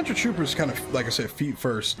 So yeah, you want your troopers kind of, like I said, feet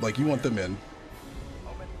first. Like, you want them in.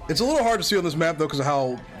 It's a little hard to see on this map, though, because of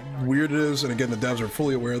how weird it is. And again, the devs are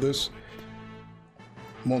fully aware of this.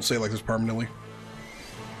 Won't say like this permanently.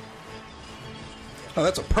 Oh,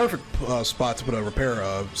 that's a perfect spot to put a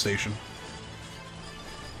repair station.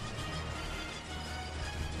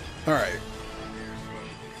 Alright.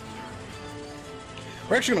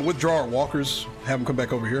 We're actually going to withdraw our walkers, have them come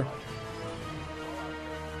back over here.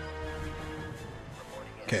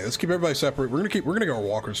 Okay, let's keep everybody separate. We're gonna get our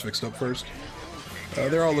walkers fixed up first.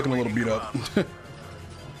 They're all looking a little beat up.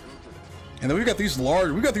 And then we've got these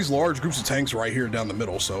large groups of tanks right here down the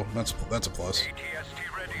middle, so that's a plus.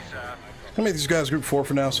 I'll make these guys group 4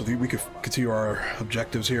 for now so that we can continue our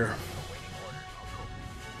objectives here.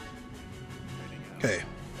 Okay.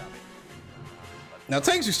 Now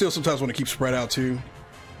tanks you still sometimes want to keep spread out too.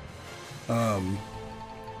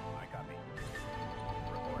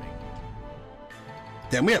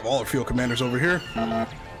 Damn, we have all our field commanders over here.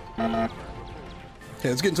 Okay,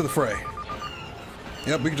 let's get into the fray.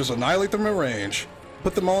 Yep, we can just annihilate them at range.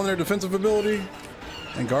 Put them all in their defensive ability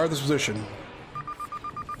and guard this position.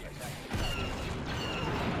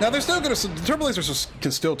 Now they're still gonna, the turbo lasers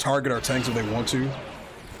can still target our tanks if they want to.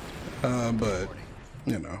 But,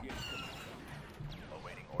 you know.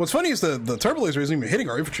 What's funny is the turbo laser isn't even hitting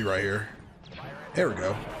our infantry right here. There we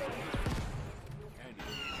go.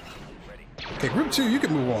 Okay, group 2, you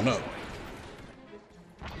can move on up.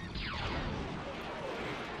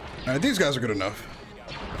 Alright, these guys are good enough.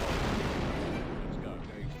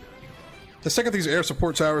 Let's check out these air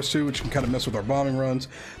support towers too, which can kind of mess with our bombing runs.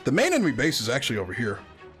 The main enemy base is actually over here.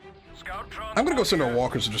 I'm gonna go send our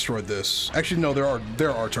walkers to destroy this. Actually, no, there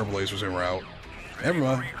are turbo lasers en route. Never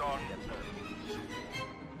mind.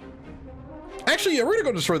 Actually, yeah, we're gonna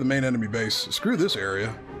go destroy the main enemy base. Screw this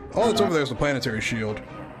area. All that's over there is the planetary shield.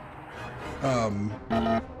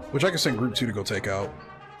 Which I can send group 2 to go take out.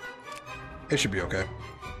 It should be okay.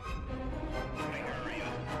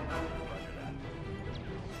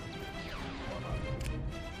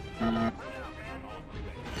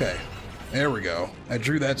 Okay, there we go. I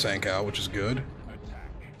drew that tank out, which is good.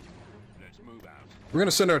 We're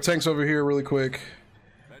gonna send our tanks over here really quick.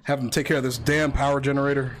 Have them take care of this damn power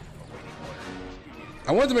generator.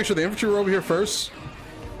 I wanted to make sure the infantry were over here first.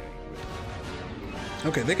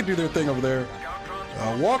 Okay, they can do their thing over there.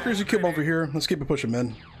 Walkers, you keep them over here. Let's keep it pushing,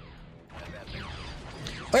 men.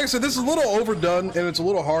 Like I said, this is a little overdone, and it's a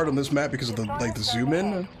little hard on this map because of the zoom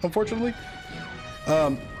in, unfortunately.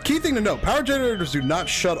 Key thing to note, power generators do not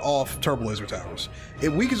shut off turbo laser towers.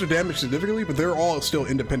 It weakens their damage significantly, but they're all still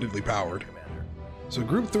independently powered. So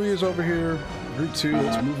group 3 is over here. Group 2,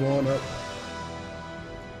 let's move on up.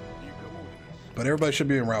 But everybody should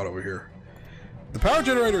be en route over here. The power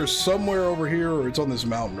generator is somewhere over here, or it's on this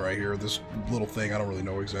mountain right here, this little thing. I don't really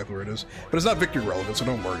know exactly where it is. But it's not victory relevant, so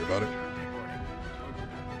don't worry about it.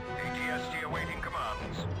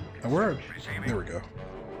 And where? There we go.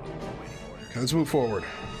 Okay, let's move forward.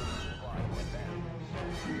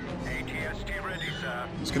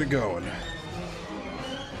 Let's get it going.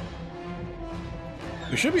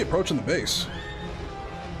 We should be approaching the base.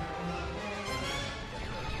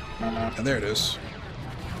 And there it is.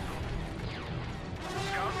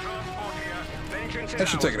 That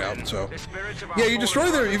should take it out, so. Yeah, you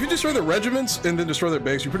destroy their, if you destroy their regiments and then destroy their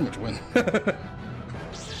base, you pretty much win.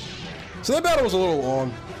 So that battle was a little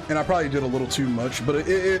long, and I probably did a little too much, but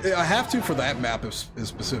I have to for that map is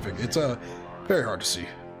specific. It's very hard to see.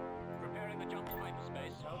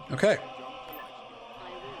 Okay.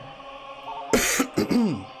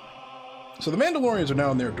 So the Mandalorians are now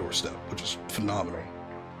on their doorstep, which is phenomenal.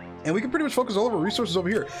 And we can pretty much focus all of our resources over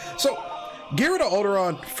here. So, get rid of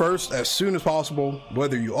Alderaan first as soon as possible,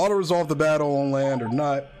 whether you auto-resolve the battle on land or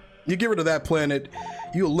not. You get rid of that planet,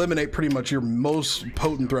 you eliminate pretty much your most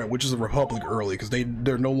potent threat, which is the Republic early, because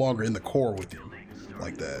they're no longer in the core with you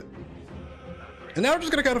like that. And now we're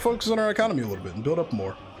just going to kind of focus on our economy a little bit and build up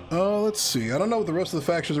more. Let's see. I don't know what the rest of the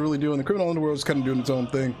factions are really doing. The Criminal Underworld is kind of doing its own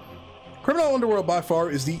thing. Criminal Underworld by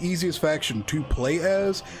far is the easiest faction to play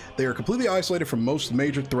as. They are completely isolated from most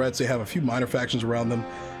major threats. They have a few minor factions around them.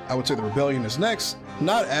 I would say the Rebellion is next.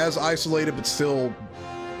 Not as isolated, but still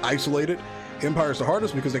isolated. Empire is the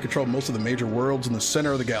hardest because they control most of the major worlds in the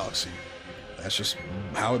center of the galaxy. That's just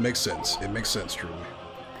how it makes sense. It makes sense, truly.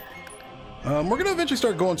 We're going to eventually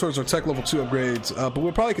start going towards our Tech Level 2 upgrades, but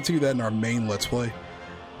we'll probably continue that in our main Let's Play.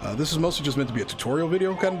 This is mostly just meant to be a tutorial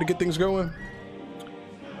video, kind of to get things going.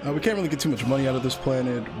 We can't really get too much money out of this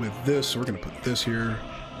planet with this, so we're going to put this here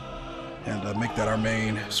and make that our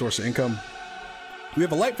main source of income. We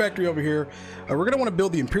have a light factory over here. We're going to want to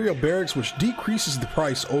build the Imperial Barracks, which decreases the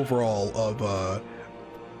price overall of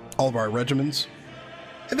all of our regiments.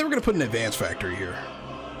 And then we're going to put an advanced factory here.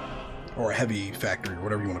 Or a heavy factory, or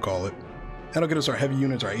whatever you want to call it. That'll get us our heavy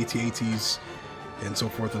units, our AT-ATs, and so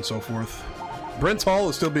forth and so forth. Brent's Hall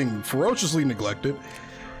is still being ferociously neglected.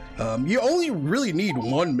 You only really need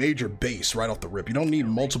one major base right off the rip. You don't need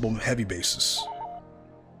multiple heavy bases.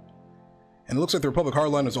 And it looks like the Republic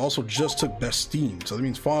Hardline has also just took Bastille, so that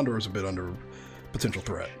means Fondor is a bit under potential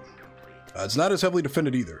threat. It's not as heavily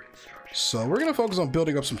defended either. So we're going to focus on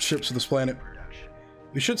building up some ships for this planet.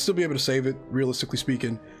 We should still be able to save it, realistically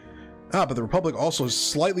speaking. But the Republic also has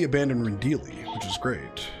slightly abandoned Rendili, which is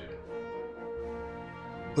great.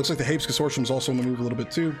 Looks like the Hapes Consortium is also on the move a little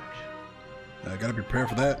bit too. I gotta be prepared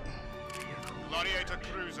for that.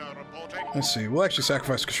 Let's see. We'll actually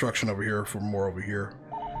sacrifice construction over here for more over here.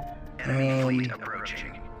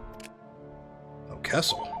 Oh,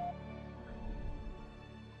 Kessel.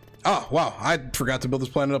 Ah, wow. I forgot to build this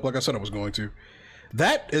planet up like I said I was going to.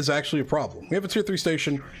 That is actually a problem. We have a tier 3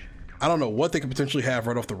 station. I don't know what they could potentially have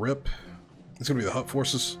right off the rip. It's going to be the Hut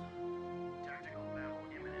forces.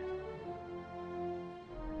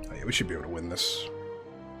 Oh, yeah, we should be able to win this.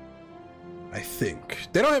 I think.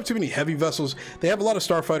 They don't have too many heavy vessels. They have a lot of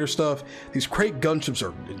starfighter stuff. These crate gunships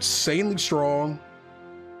are insanely strong.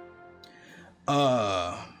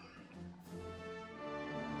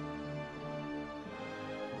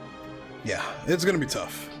 Yeah, it's going to be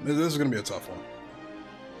tough. This is going to be a tough one.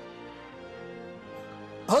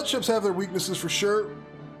 Hut ships have their weaknesses for sure,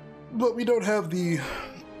 but we don't have the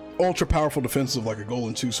ultra powerful defenses of like a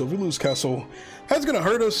Golem 2, so if we lose Kessel, that's going to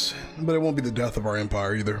hurt us, but it won't be the death of our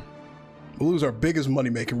empire either. We'll lose our biggest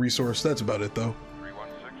money-making resource. That's about it, though.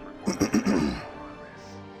 And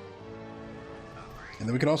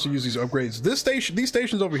then we can also use these upgrades. These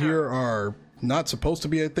stations over here are not supposed to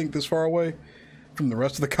be, I think, this far away from the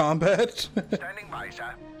rest of the combat. Standing by,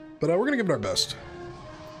 sir. But we're going to give it our best.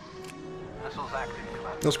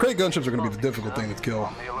 Those crate gunships are going to be the difficult thing to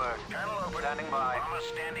kill.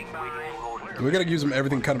 We got to use them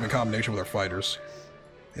everything kind of in combination with our fighters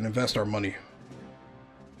and invest our money.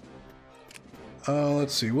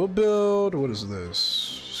 Let's see. We'll build. What is this?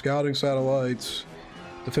 Scouting satellites,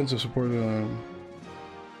 defensive support.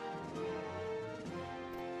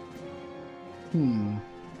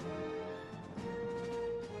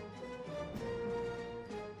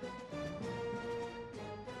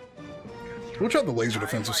 We'll try the laser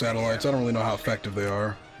defensive satellites. I don't really know how effective they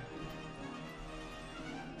are.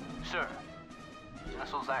 Sir.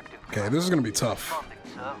 Vessel's active. Okay, this is going to be tough.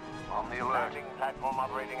 On the alert. Platform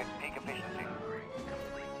operating at peak efficiency.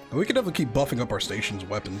 We could definitely keep buffing up our station's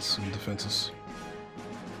weapons and defenses.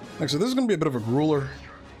 Like, so this is going to be a bit of a grueler.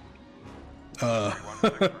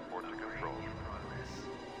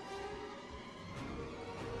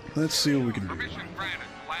 Let's see what we can do.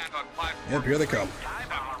 Yep, here they come.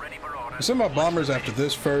 I'll send my bombers after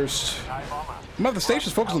this first. I'm gonna have the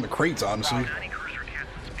stations focus on the crates, honestly.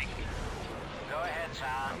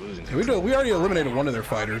 Yeah, we already eliminated one of their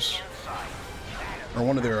fighters. Or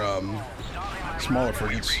one of their smaller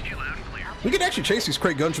frigates. We could actually chase these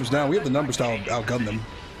crate gunships down. We have the numbers to outgun them.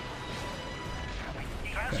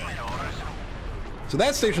 Okay. So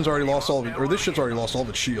that station's already lost all of it, or this ship's already lost all of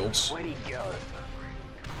its shields.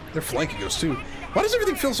 They're flanking us too. Why does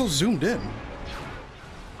everything feel so zoomed in?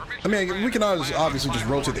 I mean, we can obviously just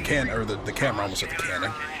rotate the camera, I almost said the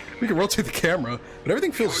cannon. We can rotate the camera, but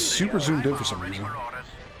everything feels super zoomed in for some reason.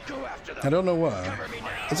 I don't know why.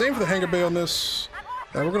 Let's aim for the hangar bay on this.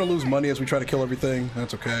 We're going to lose money as we try to kill everything.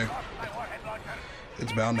 That's okay.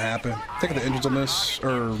 It's bound to happen. Take the engines on this.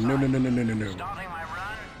 Or, no.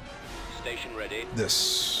 Station ready.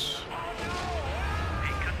 This.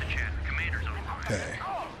 Okay.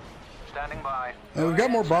 Standing by. We've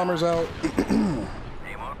got more bombers out.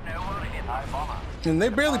 And they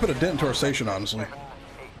barely put a dent into our station, honestly.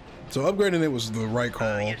 So upgrading it was the right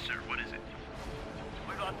call. Yes, sir. What is it?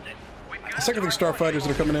 Let's take these starfighters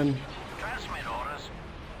that are coming in.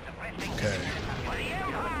 Okay.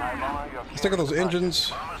 Let's take out those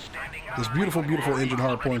engines. Those beautiful, beautiful engine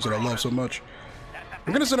hardpoints that I love so much.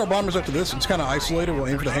 We're going to send our bombers after this. It's kind of isolated. We'll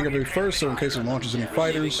aim for the hangar bay first, so in case it launches any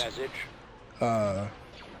fighters, we don't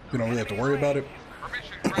really have to worry about it.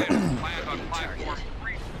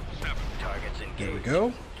 There we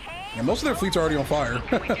go. And most of their fleets are already on fire.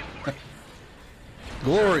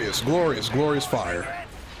 Glorious, glorious, glorious fire.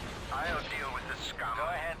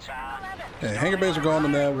 Okay, hangar bays are gone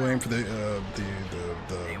on that. We'll aim for the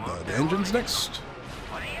engines next.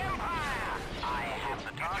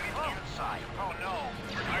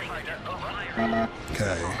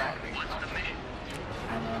 Okay.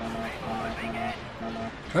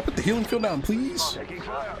 Can I put the healing field down, please?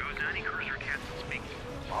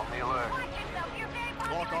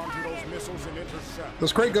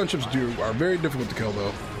 Those crate gunships are very difficult to kill,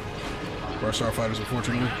 though. For our starfighters,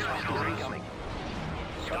 unfortunately.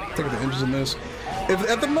 Take out the engines in this. If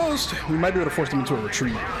at the most, we might be able to force them into a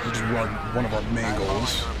retreat, which is one of our main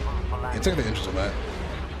goals. Yeah, take out the engines on that.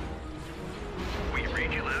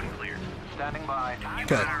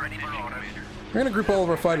 Okay. We're going to group all of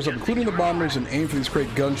our fighters up, including the bombers, and aim for these crate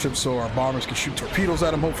gunships so our bombers can shoot torpedoes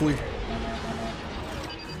at them, hopefully.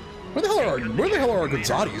 Where the hell are our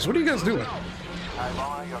Gonzadis? What are you guys doing?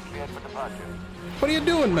 What are you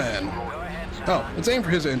doing, man? Oh, let's aim for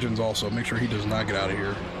his engines also. Make sure he does not get out of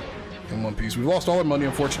here. in one piece. We've lost all our money,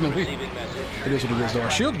 unfortunately. It is what it is, though.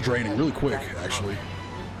 Our shield's draining really quick, actually.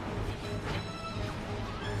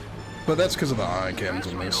 But that's because of the ion cannons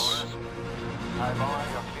on this.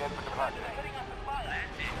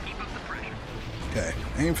 Okay,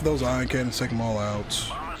 aim for those ion cannons, take them all out.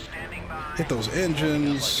 Hit those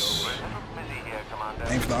engines.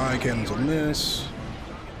 Aim for the ion cannons on this.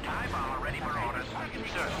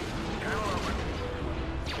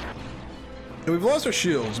 And we've lost our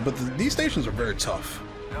shields, but these stations are very tough.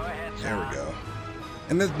 There we go.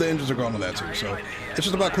 And the engines are gone on that too, so it's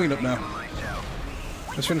just about cleanup now.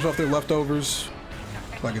 Let's finish off their leftovers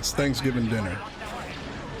like it's Thanksgiving dinner.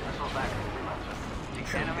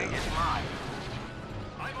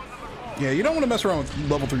 Yeah, you don't want to mess around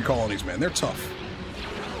with level 3 colonies, man. They're tough.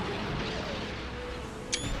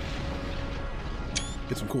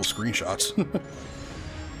 Get some cool screenshots.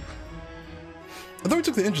 I thought we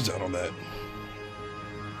took the engines out on that.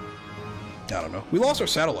 I don't know. We lost our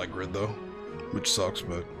satellite grid, though, which sucks,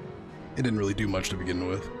 but it didn't really do much to begin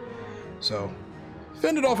with. So,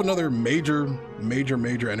 fended off another major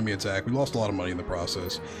enemy attack. We lost a lot of money in the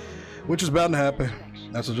process, which is bound to happen.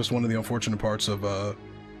 That's just one of the unfortunate parts of a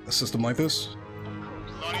system like this.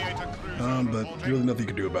 But really nothing you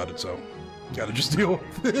can do about it, so gotta just deal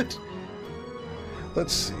with it.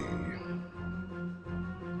 Let's see.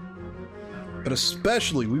 But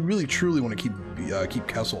especially, we really truly want to keep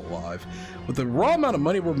Kessel alive. With the raw amount of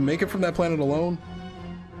money we're making from that planet alone,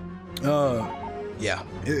 yeah,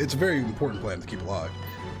 it's a very important planet to keep alive.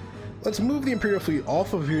 Let's move the Imperial fleet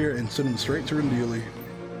off of here and send them straight to Rendili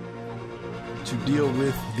to deal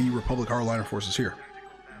with the Republic hardliner forces here.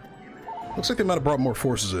 Looks like they might have brought more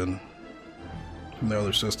forces in from the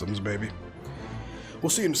other systems, baby. We'll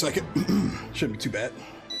see in a second. Shouldn't be too bad.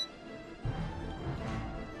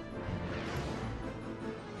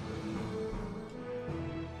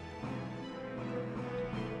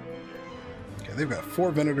 Okay, they've got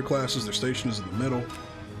 4 Venator classes. Their station is in the middle.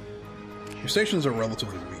 Your stations are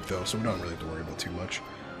relatively weak, though, so we don't really have to worry about too much.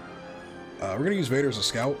 We're going to use Vader as a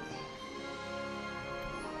scout.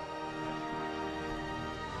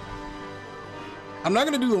 I'm not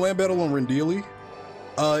going to do the land battle on Rendili.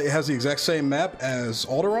 It has the exact same map as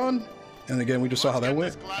Alderaan, and again, we just saw how that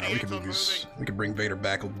went. We can move these. We can bring Vader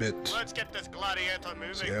back a bit. Let's get this gladiator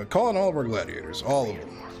moving. So yeah, call in all of our gladiators, all of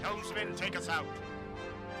them. Helmsman, take us out.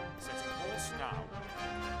 Setting course now.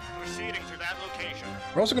 Proceeding to that location.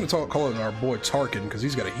 We're also going to call in our boy Tarkin because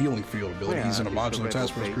he's got a healing field ability. He's in a modular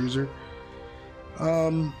task force cruiser. They're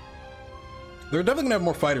definitely going to have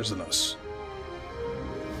more fighters than us.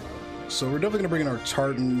 So we're definitely going to bring in our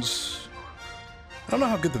Tartans. I don't know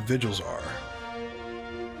how good the Vigils are.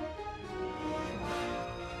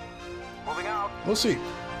 Moving out. We'll see.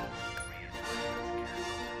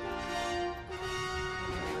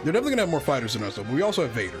 They're definitely going to have more fighters than us, though. But we also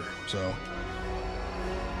have Vader, so...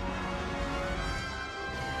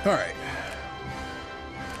 Alright.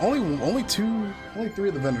 Only 3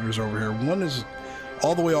 of the Venators are over here. One is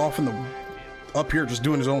all the way off in the... up here just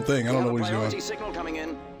doing his own thing. I don't know what he's doing. Signal coming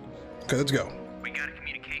in. Okay, let's go. We got a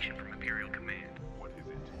communication from Imperial Command. What is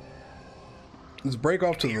it? Let's break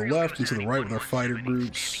off to the left and to the right with our fighter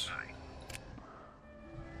groups.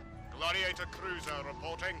 Gladiator cruiser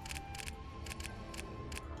reporting.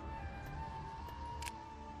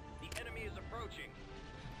 The enemy is approaching.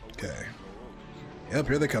 Okay. Yep,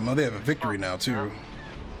 here they come. Oh, they have a victory now, too.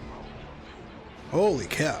 Holy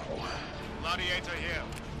cow. Gladiator here.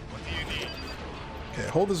 What do you need? Okay,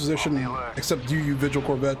 hold this position, except you Vigil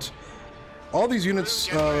Corvettes. All these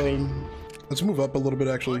units, let's move up a little bit,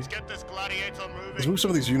 actually. Let's get this gladiator moving. Let's move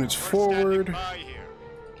some of these units forward.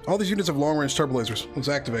 All these units have long-range turbo lasers. Let's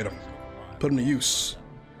activate them. Put them to use.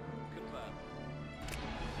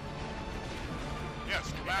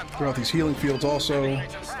 Yes, command. Throw out these healing fields also.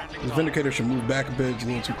 The Vindicator should move back a bit. It's a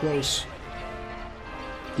little too close.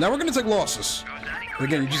 Now we're going to take losses. But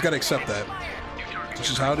again, you just got to accept that. It's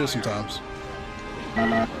just how it is sometimes.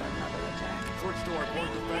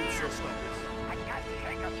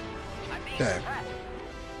 Okay.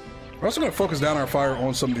 We're also going to focus down our fire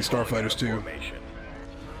on some of these starfighters too.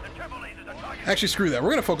 Actually, screw that. We're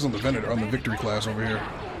going to focus on the Venator, on the victory class over here.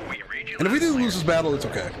 And if we do lose this battle, it's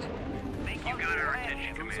okay.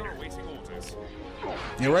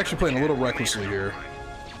 Yeah, we're actually playing a little recklessly here.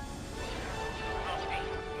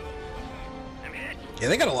 Yeah,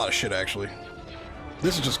 they got a lot of shit, actually.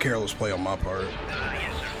 This is just careless play on my part.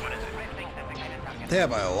 They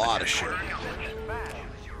have a lot of shit.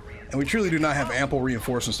 And we truly do not have ample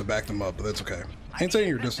reinforcements to back them up, but that's okay. Maintain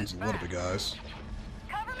your distance a little bit, guys.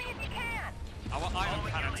 Cover me if you can. Our iron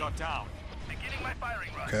cannons are down. Beginning my firing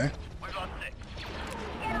run. Okay. We're on 6.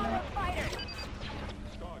 Get on the fight.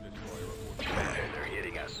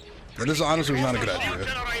 Yeah, this honestly was not a good idea.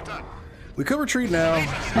 We could retreat now.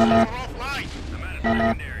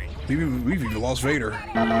 We've even lost Vader.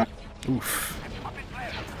 Oof.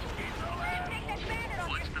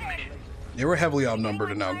 Yeah, we're heavily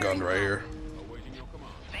outnumbered and outgunned right here.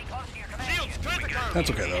 That's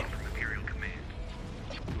okay though.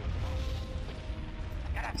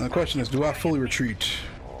 Now the question is, do I fully retreat?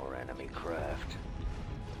 Or enemy craft.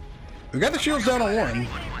 We got the shields down on one,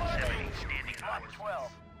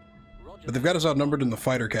 but they've got us outnumbered in the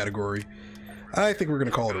fighter category. I think we're going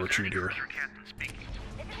to call it a retreat here.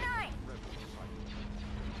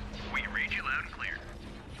 We read you loud and clear.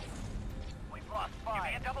 We've lost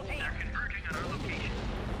 5. Double team. They're converging on our location.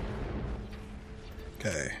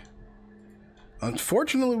 Okay.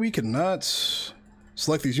 Unfortunately, we cannot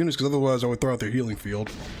select these units because otherwise I would throw out their healing field.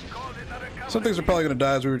 Some things are probably going to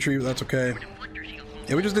die as we retreat, but that's okay.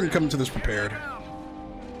 Yeah, we just didn't come into this prepared.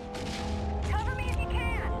 Cover me if you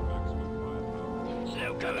can.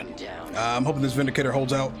 So going down. I'm hoping this Vindicator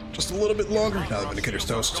holds out just a little bit longer. Now the Vindicator's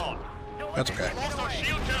toast. That's okay.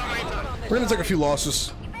 We're going to take a few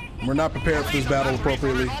losses. We're not prepared for this battle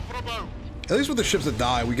appropriately. At least with the ships that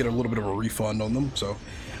die, we get a little bit of a refund on them, so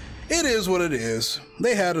it is what it is.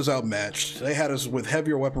 They had us outmatched. They had us with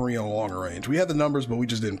heavier weaponry on longer range. We had the numbers, but we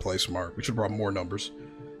just didn't play smart. We should have brought more numbers.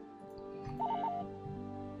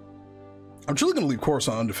 I'm truly going to leave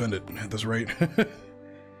Coruscant undefended at this rate.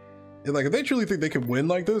 Like, if they truly think they could win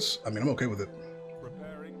like this, I mean, I'm okay with it.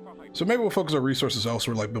 So maybe we'll focus our resources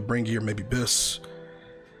elsewhere, like Bilbringi or maybe Biss.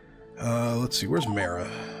 Let's see, where's Mara?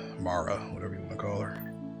 Mara, whatever you want to call her.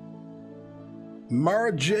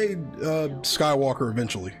 Mara Jade Skywalker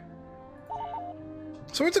eventually.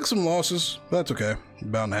 So we took some losses. That's okay.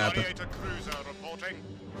 Bound to happen.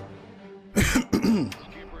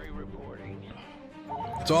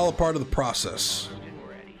 It's all a part of the process.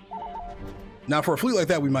 Now, for a fleet like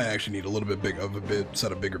that, we might actually need a little bit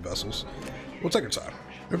set of bigger vessels. We'll take our time.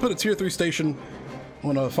 We're gonna put a tier 3 station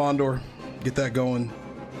on a Fondor. Get that going.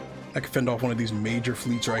 I can fend off one of these major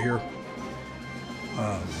fleets right here.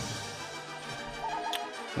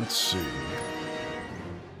 Let's see.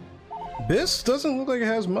 Biss doesn't look like it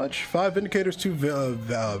has much. 5 Vindicators, 2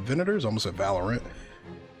 Venators. Almost said Valorant.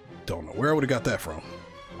 Don't know. Where I would have got that from.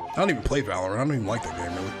 I don't even play Valorant. I don't even like that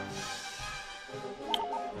game, really.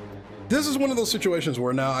 This is one of those situations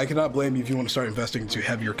where now I cannot blame you if you want to start investing into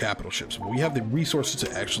heavier capital ships. But we have the resources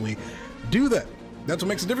to actually do that. That's what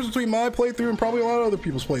makes the difference between my playthrough and probably a lot of other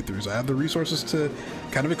people's playthroughs. I have the resources to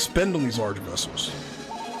kind of expend on these larger vessels.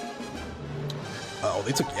 Oh,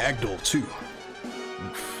 they took Yagdol too.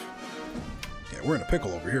 Oof. Yeah, we're in a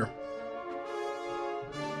pickle over here.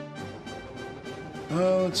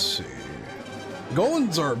 Let's see.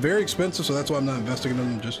 Golans are very expensive, so that's why I'm not investing in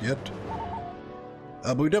them just yet.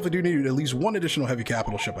 But we definitely do need at least one additional heavy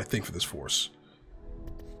capital ship, I think, for this force.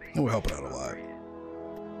 And we'll help it out a lot.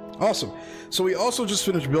 Awesome. So we also just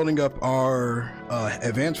finished building up our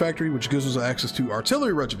advanced factory, which gives us access to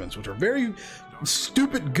artillery regiments, which are very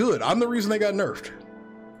stupid good. I'm the reason they got nerfed.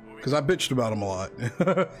 Because I bitched about them a lot.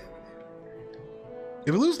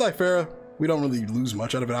 If we lose Thifera, we don't really lose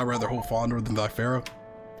much out of it. I'd rather hold Fondor than Thifera.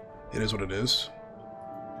 It is what it is.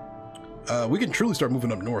 We can truly start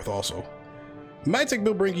moving up north also. We might take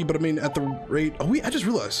Bilbringi, but I mean, at the rate... Oh, I just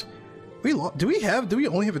realized. Do we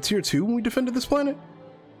only have a tier 2 when we defended this planet?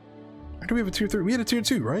 Or do we have a tier 3? We had a tier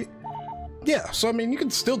 2, right? Yeah, so I mean, you can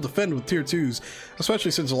still defend with tier 2s, especially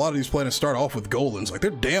since a lot of these planets start off with Golans. Like, they're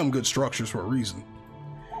damn good structures for a reason.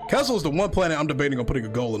 Kessel is the one planet I'm debating on putting a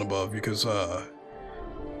Golan above, because,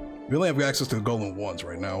 we only have access to the Golan ones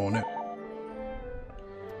right now on it.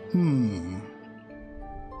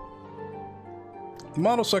 The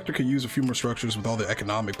model sector could use a few more structures with all the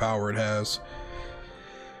economic power it has.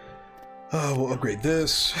 We'll upgrade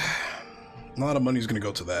this. A lot of money's gonna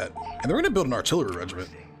go to that. And they're gonna build an artillery regiment.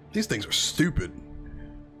 These things are stupid.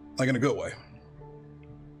 Like in a good way.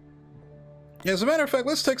 Yeah, as a matter of fact,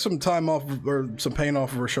 let's take some time off, or some pain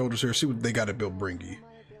off of our shoulders here, see what they got at Bilbringi.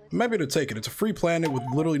 I might be able to take it. It's a free planet with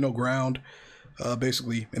literally no ground,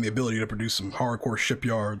 basically, and the ability to produce some hardcore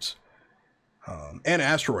shipyards. And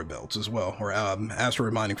asteroid belts as well, or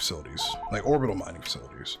asteroid mining facilities, like orbital mining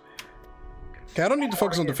facilities. Okay, I don't need to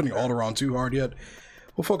focus on defending Alderaan too hard yet.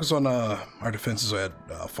 We'll focus on our defenses at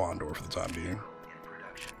Fondor for the time being.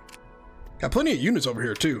 Got plenty of units over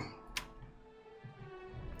here too.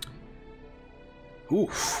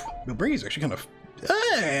 Oof, Bilbringi's actually kind of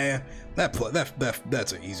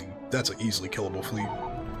that's an easily killable fleet.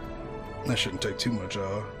 That shouldn't take too much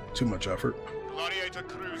effort. Gladiator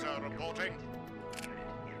cruiser reporting.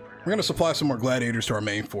 We're going to supply some more gladiators to our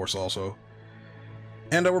main force also.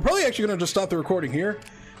 And we're probably actually going to just stop the recording here.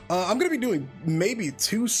 I'm going to be doing maybe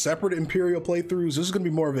 2 separate Imperial playthroughs. This is going to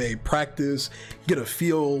be more of a practice, get a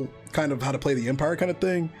feel kind of how to play the Empire kind of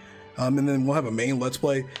thing. And then we'll have a main Let's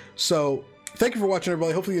Play. So thank you for watching,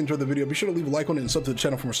 everybody. Hopefully you enjoyed the video. Be sure to leave a like on it and sub to the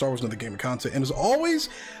channel for more Star Wars and other gaming content. And as always,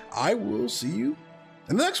 I will see you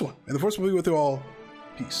in the next one. And the Force will be with you all.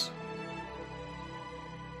 Peace.